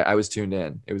 I was tuned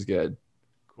in. It was good.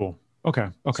 Cool. Okay.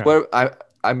 Okay. So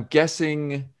I'm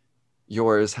guessing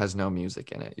yours has no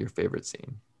music in it. Your favorite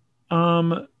scene.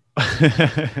 So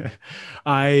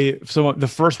the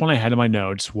first one I had in my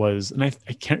notes was, and I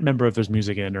can't remember if there's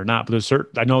music in it or not, but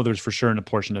I know there's for sure in a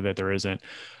portion of it there isn't.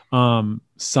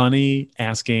 Sonny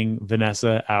asking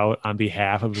Vanessa out on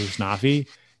behalf of Usnavi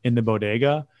in the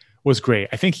bodega was great.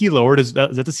 I think he lowered is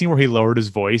that the scene where he lowered his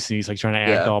voice and he's like trying to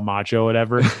act all macho,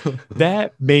 whatever.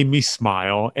 That made me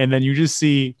smile. And then you just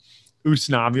see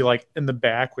Usnavi like in the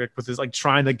back with his like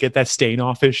trying to get that stain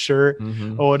off his shirt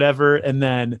or whatever. And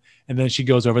then she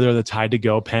goes over there with a Tide to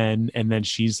Go pen. And then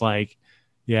she's like,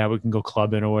 yeah, we can go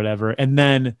clubbing or whatever. And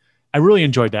then I really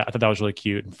enjoyed that. I thought that was really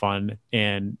cute and fun.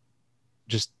 And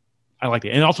just, I liked it.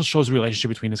 And it also shows the relationship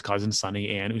between his cousin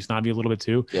Sonny and Usnavi a little bit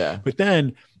too. Yeah. But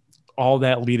then all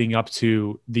that leading up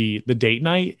to the date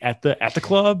night at the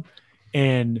club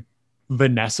and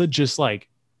Vanessa just like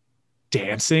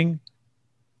dancing.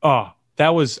 Oh, I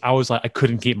was like, I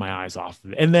couldn't keep my eyes off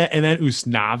of it. And then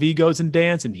Usnavi goes and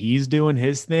dance and he's doing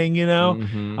his thing, you know?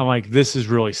 I'm like, this is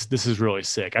really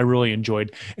sick. I really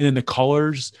enjoyed. And then the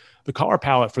color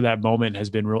palette for that moment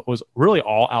was really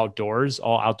all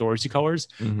outdoorsy colors.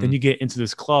 Then you get into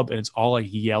this club and it's all like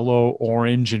yellow,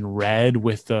 orange, and red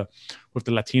with the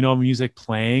Latino music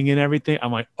playing and everything.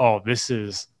 I'm like, oh, this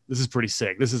is pretty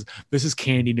sick. This is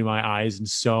candy to my eyes in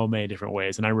so many different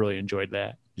ways, and I really enjoyed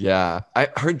that. Yeah,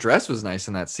 her dress was nice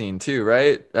in that scene too,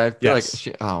 right? I feel like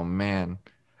oh man,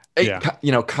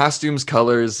 costumes,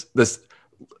 colors. This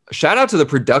shout out to the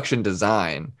production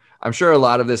design. I'm sure a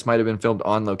lot of this might have been filmed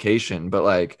on location, but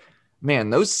like, man,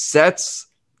 those sets,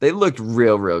 they looked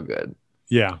real good.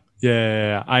 Yeah.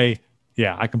 I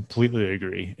completely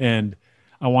agree. And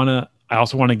I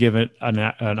also want to give it an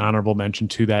honorable mention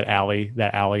to that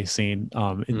alley scene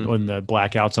when the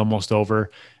blackout's almost over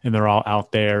and they're all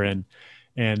out there and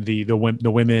the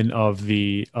women of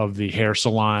the hair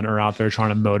salon are out there trying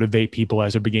to motivate people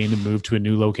as they're beginning to move to a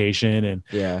new location. And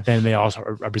then they also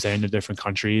are representing the different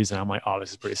countries. And I'm like, oh,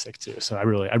 this is pretty sick too. So I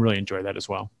really enjoyed that as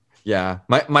well. Yeah.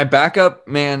 My backup,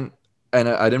 man, and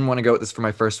I didn't want to go with this for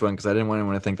my first one because I didn't want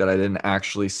anyone to think that I didn't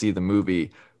actually see the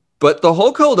movie. But the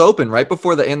whole cold open right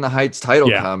before the In the Heights title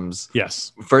comes.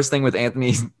 Yes. First thing with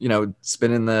Anthony,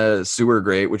 spinning the sewer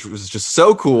grate, which was just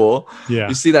so cool. Yeah.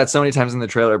 You see that so many times in the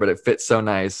trailer, but it fits so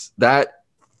nice. That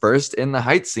first In the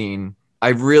Heights scene, I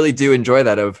really do enjoy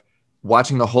that of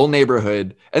watching the whole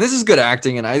neighborhood. And this is good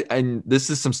acting. And this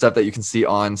is some stuff that you can see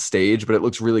on stage, but it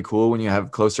looks really cool when you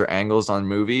have closer angles on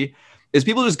movie. Is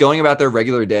people just going about their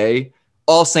regular day,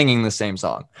 all singing the same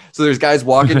song. So there's guys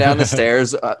walking down the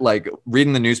stairs, like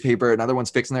reading the newspaper. Another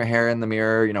one's fixing their hair in the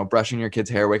mirror, brushing your kid's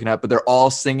hair, waking up, but they're all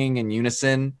singing in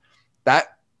unison.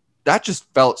 That just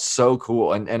felt so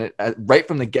cool. And it right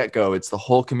from the get-go, it's the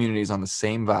whole community's on the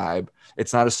same vibe.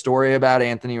 It's not a story about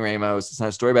Anthony Ramos. It's not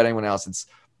a story about anyone else. It's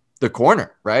the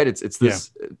corner, right? It's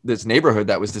this neighborhood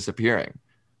that was disappearing.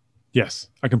 Yes,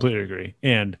 I completely agree.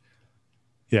 And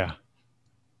yeah,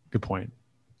 good point.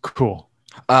 Cool.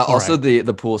 Also right.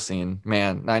 the pool scene,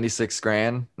 man, 96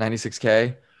 grand,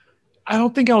 96K. I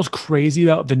don't think I was crazy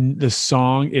about the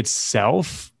song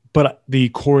itself, but the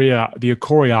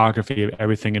choreography of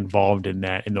everything involved in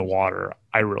the water,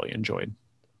 I really enjoyed.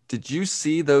 Did you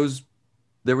see those?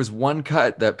 There was one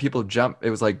cut that people jumped. It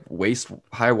was like waist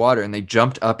high water and they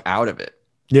jumped up out of it.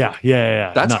 Yeah.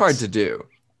 That's nuts. Hard to do.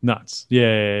 Nuts.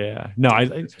 Yeah. No,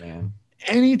 man.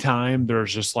 Anytime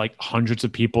there's just like hundreds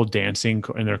of people dancing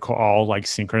and they're all like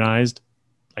synchronized,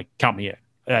 like count me in.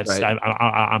 That's right.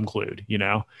 I'm glued,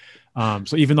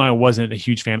 So even though I wasn't a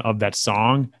huge fan of that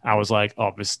song, I was like,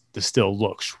 oh, this still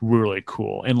looks really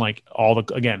cool. And like all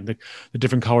the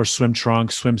different colors, swim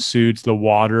trunks, swimsuits, the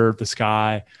water, the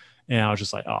sky. And I was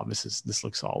just like, oh, this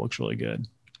looks really good.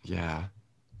 Yeah.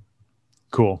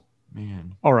 Cool.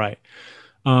 Man. All right.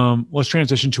 Let's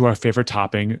transition to our favorite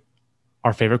topping.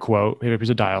 Our favorite quote, favorite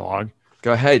piece of dialogue.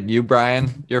 Go ahead. You,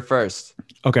 Brian, you're first.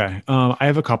 Okay. I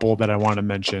have a couple that I want to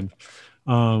mention.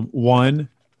 One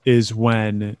is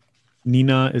when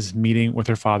Nina is meeting with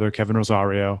her father, Kevin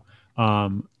Rosario.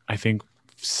 I think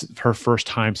her first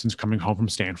time since coming home from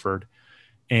Stanford.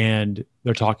 And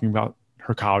they're talking about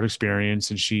her college experience.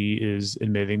 And she is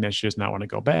admitting that she does not want to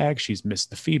go back. She's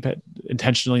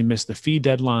intentionally missed the fee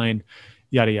deadline,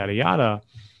 yada, yada, yada.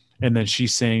 And then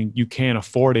she's saying, you can't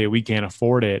afford it. We can't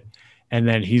afford it. And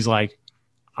then he's like,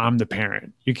 I'm the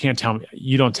parent. You can't tell me.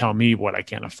 You don't tell me what I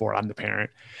can't afford. I'm the parent.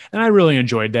 And I really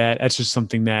enjoyed that. That's just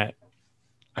something that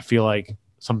I feel like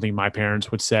something my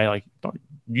parents would say, like,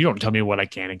 you don't tell me what I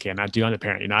can and cannot do. I'm the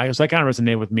parent. So that kind of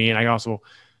resonated with me. And I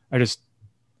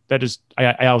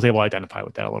I was able to identify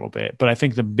with that a little bit. But I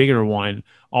think the bigger one,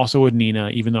 also with Nina,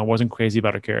 even though I wasn't crazy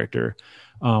about her character,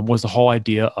 was the whole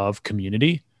idea of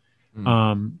community.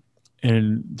 And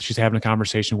she's having a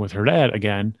conversation with her dad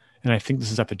again. And I think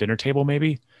this is at the dinner table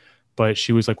maybe. But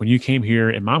she was like, when you came here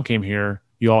and mom came here,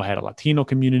 you all had a Latino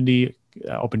community,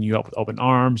 open you up with open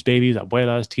arms, babies,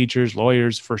 abuelas, teachers,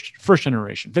 lawyers, first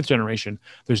generation, fifth generation.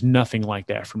 There's nothing like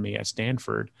that for me at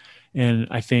Stanford. And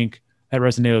I think that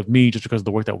resonated with me just because of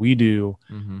the work that we do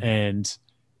and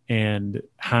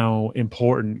how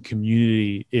important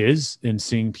community is in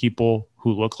seeing people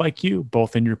who look like you,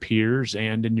 both in your peers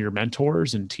and in your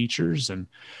mentors and teachers. And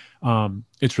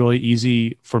it's really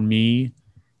easy for me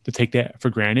to take that for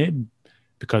granted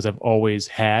because I've always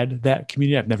had that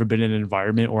community. I've never been in an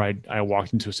environment where I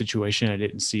walked into a situation, I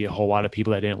didn't see a whole lot of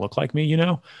people that didn't look like me, you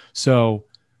know? So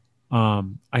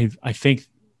I think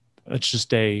it's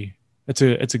just it's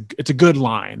a good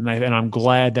line. And I'm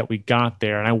glad that we got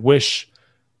there. And I wish,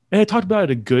 and I talked about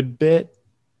it a good bit,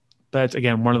 but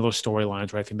again, one of those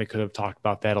storylines where I think they could have talked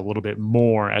about that a little bit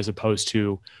more as opposed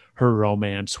to her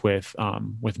romance with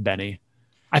Benny.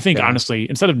 I think honestly,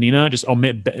 instead of Nina,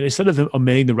 instead of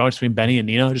omitting the romance between Benny and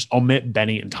Nina, just omit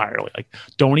Benny entirely. Like,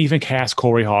 don't even cast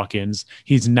Corey Hawkins.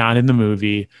 He's not in the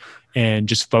movie, and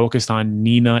just focus on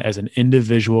Nina as an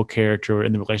individual character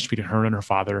in the relationship between her and her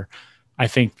father. I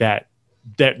think that's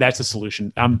a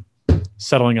solution. I'm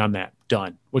settling on that.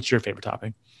 Done. What's your favorite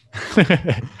topping?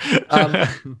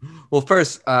 Well,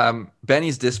 first,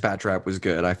 Benny's dispatch rap was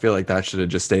good. I feel like that should have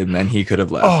just stayed, and then he could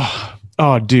have left.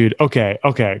 Oh, dude. Okay.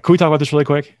 Can we talk about this really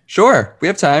quick? Sure, we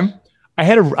have time. I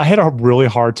had a really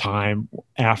hard time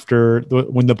after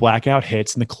when the blackout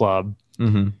hits in the club,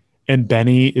 and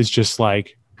Benny is just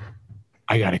like,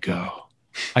 I gotta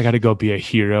go be a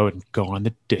hero and go on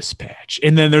the dispatch.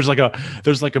 And then there's like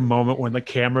a moment when the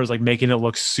camera is like making it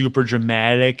look super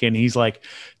dramatic, and he's like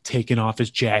taking off his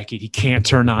jacket. He can't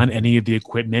turn on any of the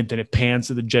equipment. Then it pans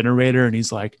to the generator, and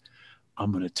he's like,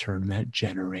 I'm gonna turn that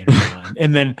generator on.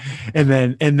 and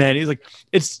then he's like,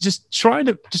 it's just trying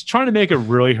to make it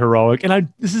really heroic.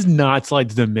 And this is not to like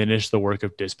diminish the work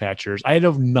of dispatchers. I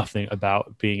know nothing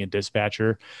about being a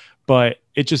dispatcher, but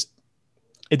it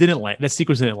didn't land. That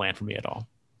sequence didn't land for me at all.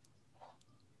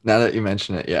 Now that you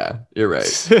mention it, yeah, you're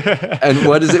right. And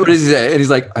what does he say? And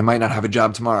he's like, I might not have a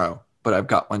job tomorrow, but I've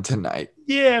got one tonight.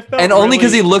 Yeah. And only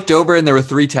because he looked over and there were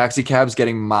 3 taxi cabs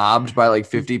getting mobbed by like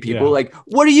 50 people. Yeah. Like,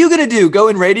 what are you going to do? Go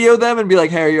and radio them and be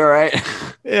like, hey, are you all right?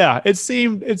 Yeah. It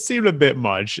seemed a bit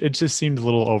much. It just seemed a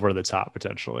little over the top,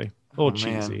 potentially. A little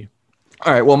cheesy. Man.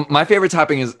 All right. Well, my favorite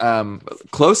topping is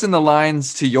close in the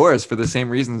lines to yours for the same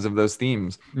reasons of those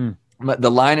themes.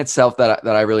 The line itself that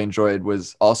I really enjoyed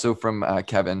was also from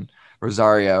Kevin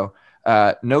Rosario.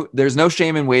 There's no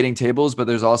shame in waiting tables, but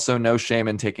there's also no shame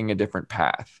in taking a different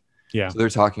path. Yeah. So they're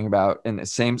talking about in the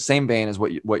same vein as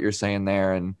what you're saying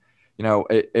there. And, you know,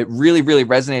 it really, really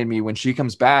resonated me when she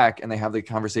comes back and they have the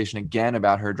conversation again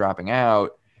about her dropping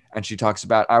out. And she talks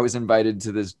about, I was invited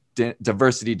to this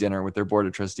diversity dinner with their board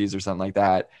of trustees or something like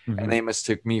that. And they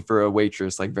mistook me for a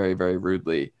waitress, like very, very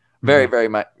rudely. Very, very,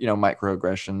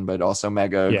 microaggression, but also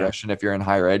mega aggression if you're in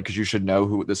higher ed, because you should know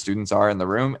who the students are in the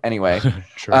room. Anyway,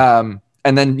 sure.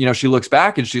 And then, you know, she looks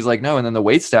back and she's like, no. And then the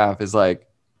wait staff is like,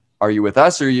 are you with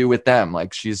us or are you with them?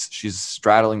 Like she's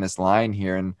straddling this line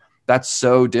here. And that's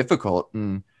so difficult.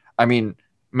 And I mean,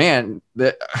 man,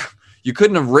 you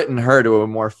couldn't have written her to a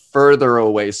more further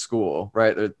away school,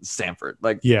 right? Stanford.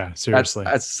 Like, yeah, seriously.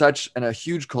 That's such a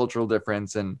huge cultural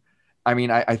difference. And I mean,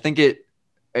 I think it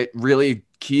really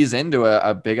keys into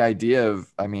a big idea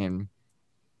of, I mean,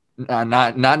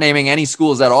 not naming any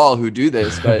schools at all who do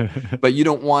this, but you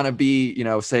don't want to be, you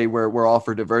know, say we're all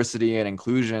for diversity and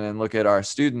inclusion and look at our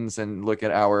students and look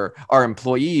at our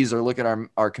employees or look at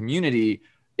our community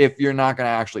if you're not going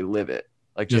to actually live it.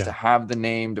 Like just to have the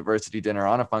name diversity dinner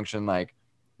on a function, like,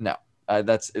 no,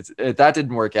 that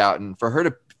didn't work out. And for her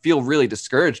to feel really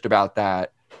discouraged about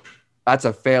that, that's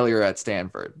a failure at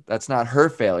Stanford. That's not her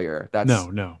failure. That's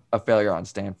a failure on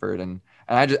Stanford. And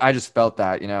I just felt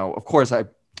that, you know, of course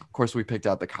we picked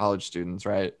out the college students,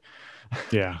 right?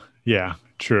 Yeah,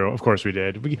 true. Of course we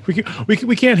did.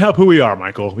 We can't help who we are,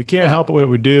 Michael. We can't help what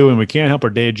we do, and we can't help our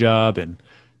day job. And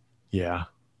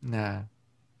nah.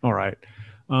 All right.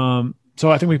 So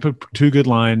I think we put 2 good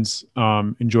lines.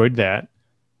 Enjoyed that.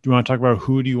 Do you want to talk about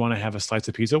who do you want to have a slice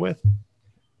of pizza with?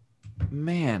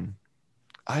 Man,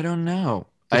 I don't know.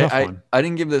 I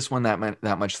didn't give this one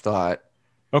that much thought.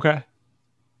 Okay.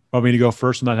 Want me to go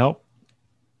first and that help?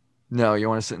 No, you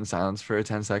want to sit in silence for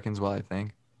 10 seconds while I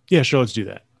think? Yeah, sure. Let's do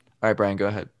that. All right, Brian, go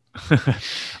ahead.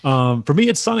 For me,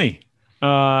 it's Sunny.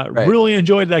 Really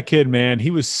enjoyed that kid, man. He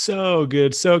was so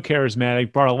good, so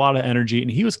charismatic, brought a lot of energy,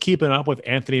 and he was keeping up with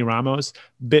Anthony Ramos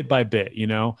bit by bit, you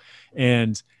know.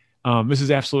 And this is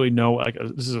absolutely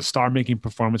this is a star-making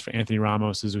performance for Anthony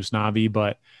Ramos as Usnavi,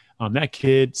 but that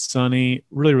kid, Sonny,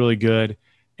 really, really good,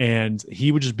 and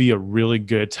he would just be a really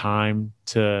good time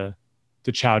to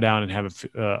chow down and have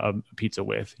a pizza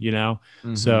with, you know.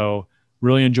 Mhm. So.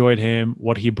 Really enjoyed him,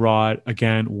 what he brought.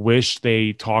 Again, wish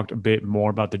they talked a bit more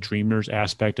about the Dreamers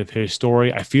aspect of his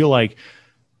story. I feel like,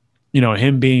 you know,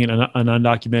 him being an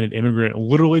undocumented immigrant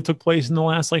literally took place in the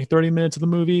last like 30 minutes of the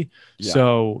movie. Yeah.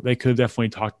 So they could have definitely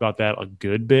talked about that a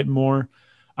good bit more.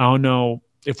 I don't know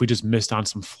if we just missed on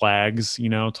some flags, you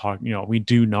know, we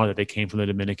do know that they came from the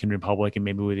Dominican Republic and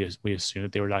maybe we assume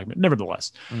that they were documented.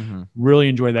 Nevertheless, really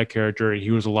enjoyed that character. He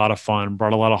was a lot of fun,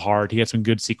 brought a lot of heart. He had some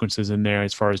good sequences in there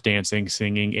as far as dancing,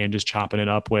 singing, and just chopping it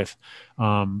up with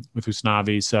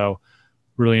Usnavi. So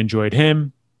really enjoyed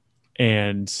him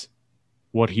and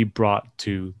what he brought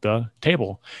to the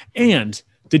table. And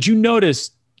did you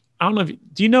notice, I don't know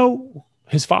do you know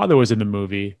his father was in the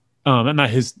movie?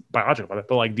 Not his biological father,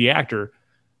 but like the actor.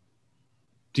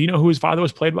 Do you know who his father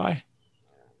was played by?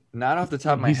 Not off the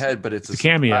top of my head, but it's a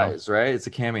cameo, surprise, right? It's a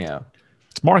cameo.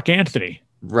 It's Mark Anthony.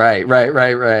 Right.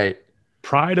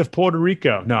 Pride of Puerto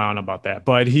Rico. No, I don't know about that,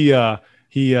 but he,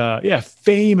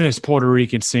 famous Puerto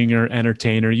Rican singer,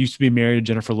 entertainer. Used to be married to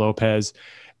Jennifer Lopez.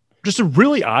 Just a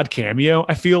really odd cameo.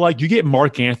 I feel like you get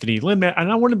Mark Anthony, and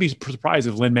I wouldn't be surprised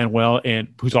if Lin-Manuel, and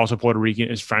who's also Puerto Rican,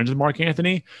 is friends with Mark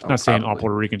Anthony. Not saying all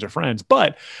Puerto Ricans are friends,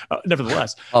 but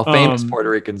nevertheless, all famous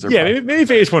Puerto Ricans are. Yeah, maybe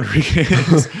famous Puerto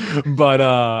Ricans,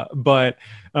 but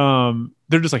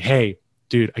they're just like, hey,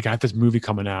 dude, I got this movie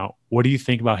coming out. What do you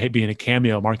think about being a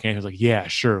cameo? Mark Anthony's like, yeah,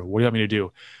 sure. What do you want me to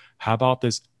do? How about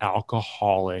this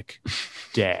alcoholic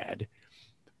dad?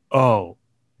 Oh.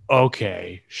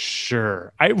 Okay,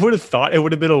 sure. I would have thought it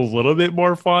would have been a little bit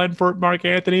more fun for Mark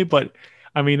Anthony, but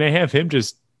I mean, they have him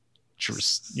just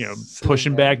you know,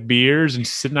 pushing back beers and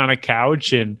sitting on a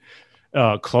couch and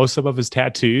close up of his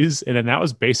tattoos, and then that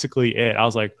was basically it. I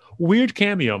was like, weird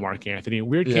cameo, Mark Anthony,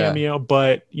 cameo,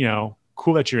 but you know,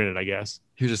 cool that you're in it, I guess.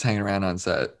 He was just hanging around on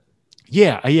set.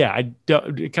 Yeah.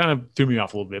 It kind of threw me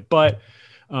off a little bit, but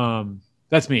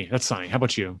that's me. That's Sonny. How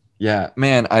about you? Yeah,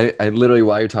 man, I literally,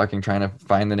 while you're talking, trying to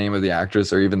find the name of the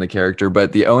actress or even the character,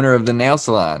 but the owner of the nail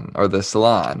salon or the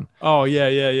salon. Oh, yeah.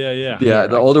 Yeah,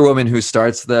 the older woman who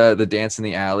starts the dance in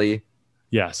the alley.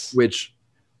 Yes. Which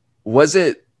was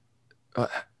it?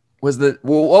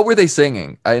 What were they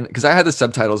singing? Because I had the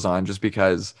subtitles on just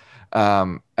because,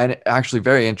 and actually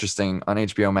very interesting on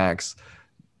HBO Max.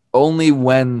 Only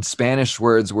when Spanish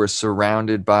words were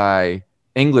surrounded by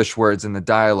English words in the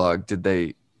dialogue did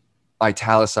they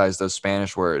italicize those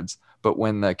Spanish words, but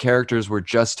when the characters were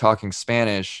just talking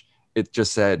Spanish, it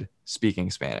just said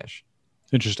speaking Spanish.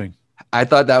 Interesting. I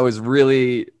thought that was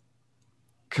really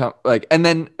and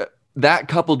then that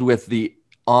coupled with the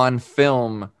on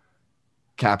film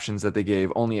captions that they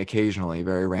gave only occasionally,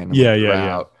 very randomly.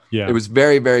 Yeah. It was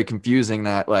very, very confusing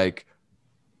that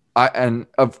and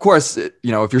of course,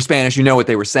 you know, if you're Spanish, you know what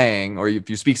they were saying, or if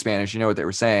you speak Spanish, you know what they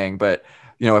were saying. But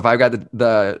you know, if I've got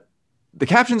the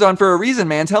captions on for a reason,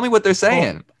 man. Tell me what they're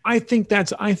saying. Well, I think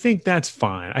that's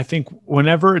fine. I think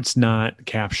whenever it's not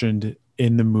captioned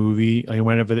in the movie, like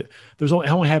whenever there's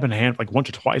only happened like once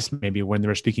or twice maybe when they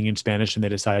were speaking in Spanish and they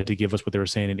decided to give us what they were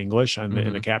saying in English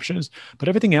in the captions. But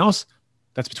everything else,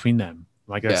 that's between them.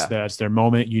 Like that's their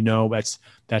moment. You know,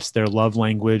 that's their love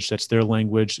language. That's their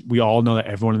language. We all know that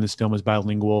everyone in this film is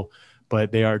bilingual,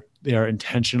 but they are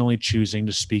intentionally choosing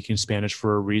to speak in Spanish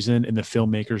for a reason. And the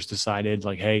filmmakers decided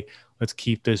like, hey, let's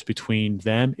keep this between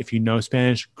them. If you know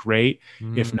Spanish, great.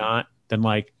 If not, then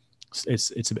like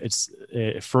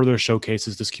it further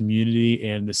showcases this community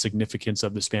and the significance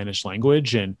of the Spanish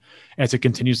language. And as it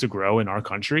continues to grow in our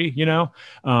country, you know,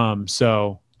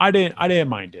 so I didn't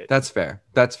mind it. That's fair.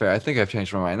 I think I've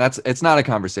changed my mind. It's not a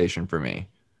conversation for me.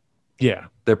 Yeah.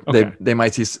 They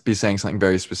might be saying something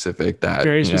very specific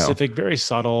very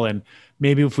subtle. And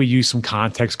maybe if we use some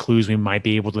context clues, we might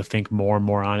be able to think more and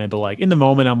more on it. But like in the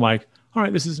moment, I'm like, all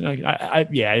right, this is like,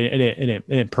 it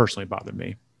didn't personally bother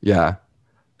me. Yeah.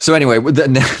 So anyway,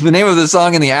 the name of the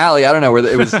song in the alley, I don't know, where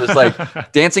it was just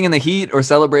like dancing in the heat or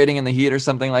celebrating in the heat or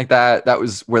something like that. That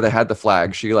was where they had the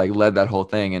flag. She like led that whole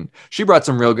thing and she brought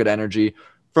some real good energy.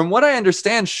 From what I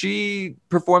understand, she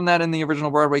performed that in the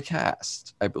original Broadway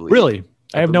cast, I believe. Really?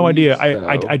 I have no idea.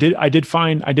 So. I did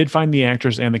find the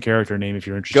actress and the character name if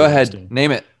you're interested. Go ahead,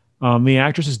 name it. The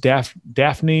actress is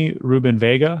Daphne Rubin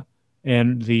Vega,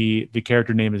 and the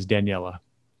character name is Daniela.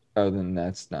 Oh, then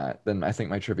that's not. Then I think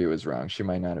my trivia was wrong. She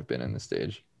might not have been in the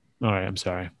stage. All right, I'm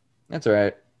sorry. That's all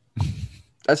right.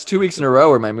 That's 2 weeks in a row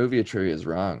where my movie trivia is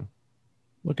wrong.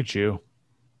 Look at you.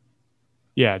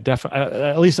 Yeah, definitely.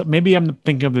 At least maybe I'm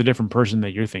thinking of the different person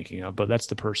that you're thinking of, but that's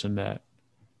the person that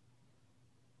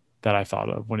I thought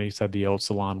of when he said the old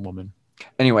salon woman.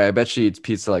 Anyway, I bet she eats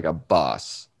pizza like a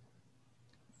boss.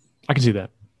 I can see that.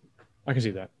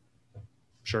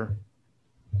 Sure.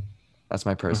 That's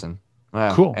my person.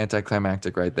 Wow. Cool.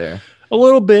 Anticlimactic right there. A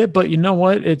little bit, but you know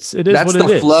what? It is That's what it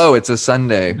the is. flow. It's a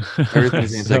Sunday.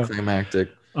 Everything's So, anticlimactic.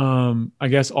 I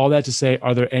guess all that to say,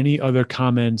 are there any other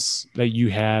comments that you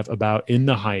have about In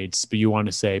the Heights that you want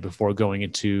to say before going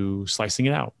into slicing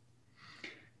it out?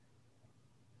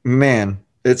 Man,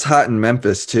 it's hot in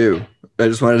Memphis too. I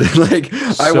just wanted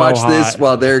to I So watched this hot.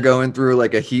 while they're going through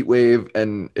like a heat wave,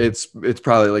 and it's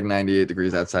probably like 98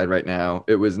 degrees outside right now.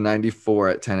 It was 94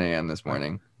 at 10 a.m. this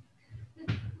morning.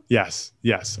 Yes,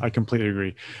 I completely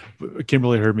agree.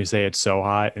 Kimberly heard me say it's so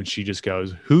hot, and she just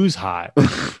goes, "Who's hot?"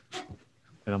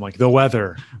 And I'm like, "The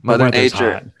weather, Mother weather's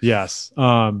Nature." hot." Yes.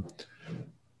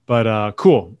 But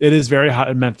cool. It is very hot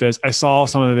in Memphis. I saw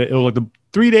some of it. It was like the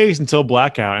 3 days until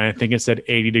blackout, and I think it said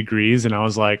 80 degrees, and I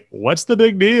was like, "What's the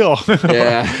big deal?"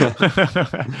 Yeah.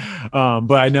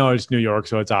 But I know it's New York,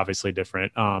 so it's obviously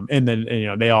different. And then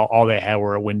they all they had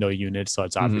were a window unit, so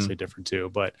it's obviously different too.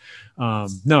 But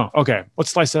no, okay,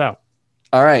 let's slice it out.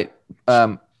 All right.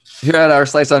 Here at our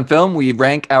Slice on Film, we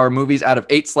rank our movies out of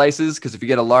 8 slices, because if you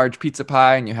get a large pizza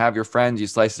pie and you have your friends, you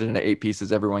slice it into 8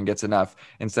 pieces. Everyone gets enough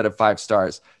instead of 5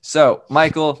 stars. So,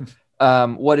 Michael,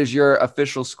 what is your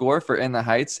official score for In the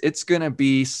Heights? It's going to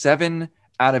be 7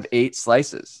 out of 8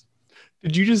 slices.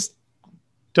 Did you just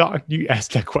talk? You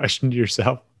asked that question to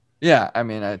yourself? Yeah. I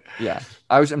mean,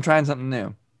 I'm trying something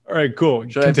new. All right, cool.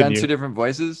 Should I have done 2 different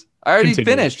voices? I already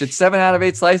finished. It's 7 out of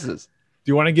 8 slices.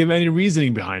 Do you want to give any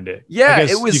reasoning behind it? Yeah,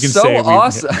 it was so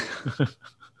awesome.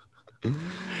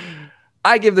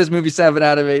 I give this movie 7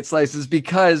 out of 8 slices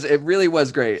because it really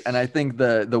was great. And I think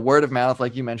the word of mouth,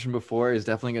 like you mentioned before, is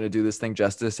definitely going to do this thing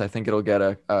justice. I think it'll get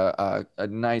a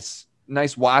nice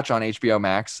watch on HBO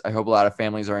Max. I hope a lot of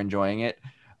families are enjoying it.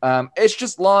 It's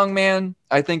just long, man.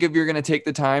 I think if you're going to take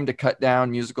the time to cut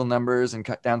down musical numbers and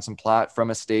cut down some plot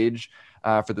from a stage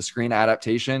for the screen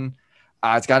adaptation,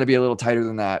 it's got to be a little tighter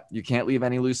than that. You can't leave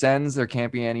any loose ends. There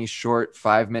can't be any short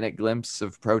 5-minute glimpse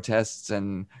of protests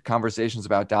and conversations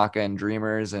about DACA and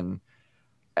Dreamers. And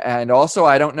also,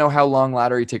 I don't know how long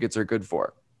lottery tickets are good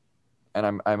for.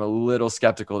 And I'm a little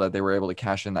skeptical that they were able to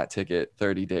cash in that ticket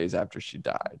 30 days after she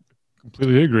died.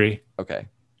 Completely agree. Okay.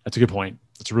 That's a good point.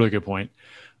 That's a really good point.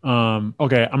 Okay, I'm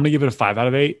going to give it a 5 out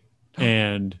of 8.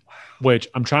 And which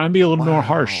I'm trying to be a little more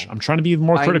harsh. I'm trying to be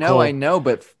more critical. I know,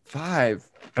 but 5.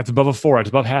 That's above a 4. It's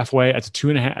above halfway. It's a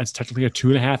 2.5. It's technically a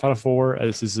 2.5 out of 4.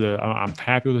 This is I'm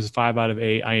happy with this 5 out of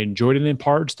 8. I enjoyed it in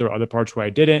parts. There are other parts where I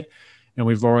didn't. And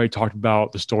we've already talked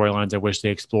about the storylines I wish they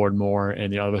explored more,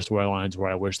 and the other storylines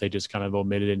where I wish they just kind of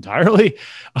omitted entirely,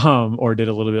 or did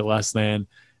a little bit less than.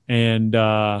 And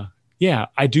yeah,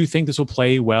 I do think this will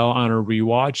play well on a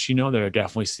rewatch. There are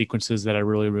definitely sequences that I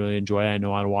really, really enjoy. I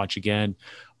know how to watch again.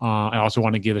 I also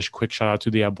want to give a quick shout out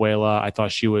to the abuela. I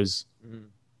thought she was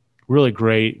really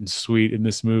great and sweet in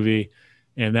this movie,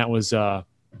 and that was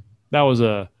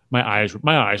my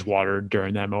eyes watered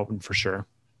during that moment for sure.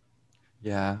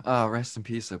 Yeah. Oh, rest in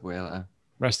peace, abuela.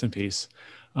 Rest in peace.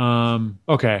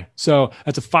 Okay, so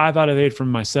that's a 5 out of 8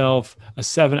 from myself, a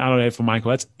 7 out of 8 from Michael.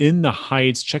 That's In the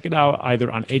Heights. Check it out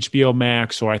either on HBO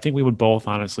Max, or I think we would both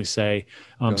honestly say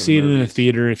see it in the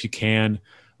theater if you can.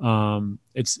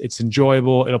 It's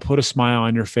enjoyable. It'll put a smile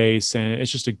on your face, and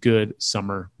it's just a good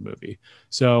summer movie.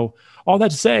 So all that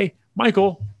to say,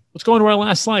 Michael, let's go into our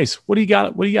last slice. What do you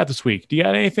got? What do you got this week? Do you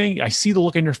got anything? I see the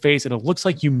look in your face, and it looks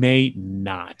like you may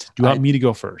not. Do you want me to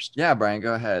go first? Yeah, Brian,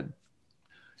 go ahead.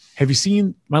 Have you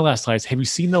seen my last slice? Have you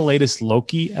seen the latest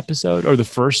Loki episode, or the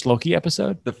first Loki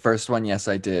episode? The first one, yes,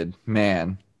 I did.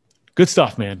 Man, good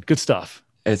stuff, man. Good stuff.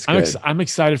 It's good. I'm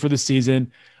excited for the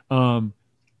season.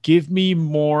 Give me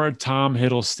more Tom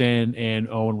Hiddleston and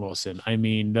Owen Wilson. I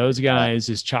mean, those guys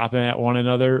just chopping at one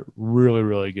another. Really,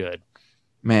 really good.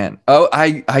 Man. Oh,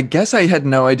 I guess I had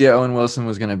no idea Owen Wilson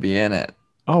was going to be in it.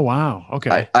 Oh, wow.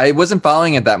 Okay. I wasn't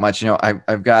following it that much.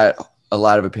 I've got a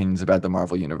lot of opinions about the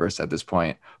Marvel Universe at this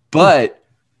point. But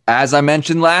as I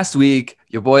mentioned last week,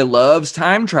 your boy loves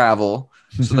time travel.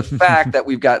 So the fact that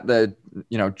we've got the,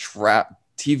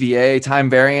 TVA, Time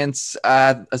Variance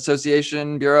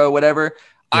Association Bureau, whatever,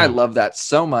 I love that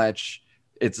so much.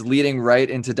 It's leading right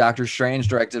into Doctor Strange,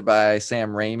 directed by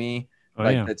Sam Raimi.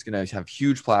 It's going to have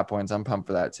huge plot points. I'm pumped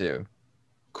for that too.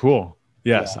 Cool.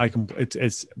 Yes, yeah.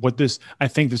 I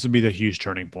think this would be the huge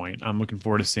turning point. I'm looking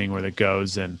forward to seeing where that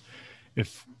goes. And And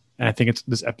I think it's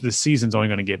this season's only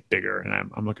going to get bigger,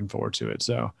 and I'm looking forward to it.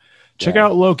 So check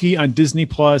out Loki on Disney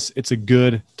Plus. It's a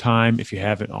good time if you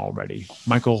haven't already.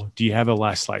 Michael, do you have a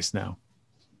last slice now?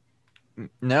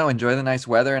 No, enjoy the nice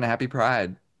weather and happy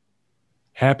Pride.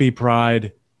 Happy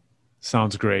Pride.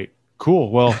 Sounds great.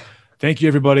 Cool. Well, thank you,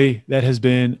 everybody. That has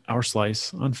been our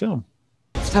slice on film.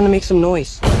 It's time to make some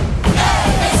noise. We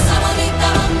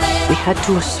had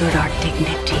to assert our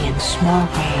dignity in small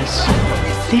ways.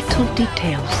 Little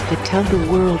details that tell the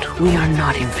world we are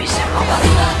not invisible.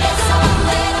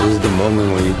 This is the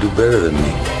moment when you do better than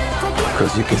me.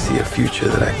 Because you can see a future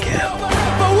that I can't.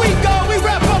 But we go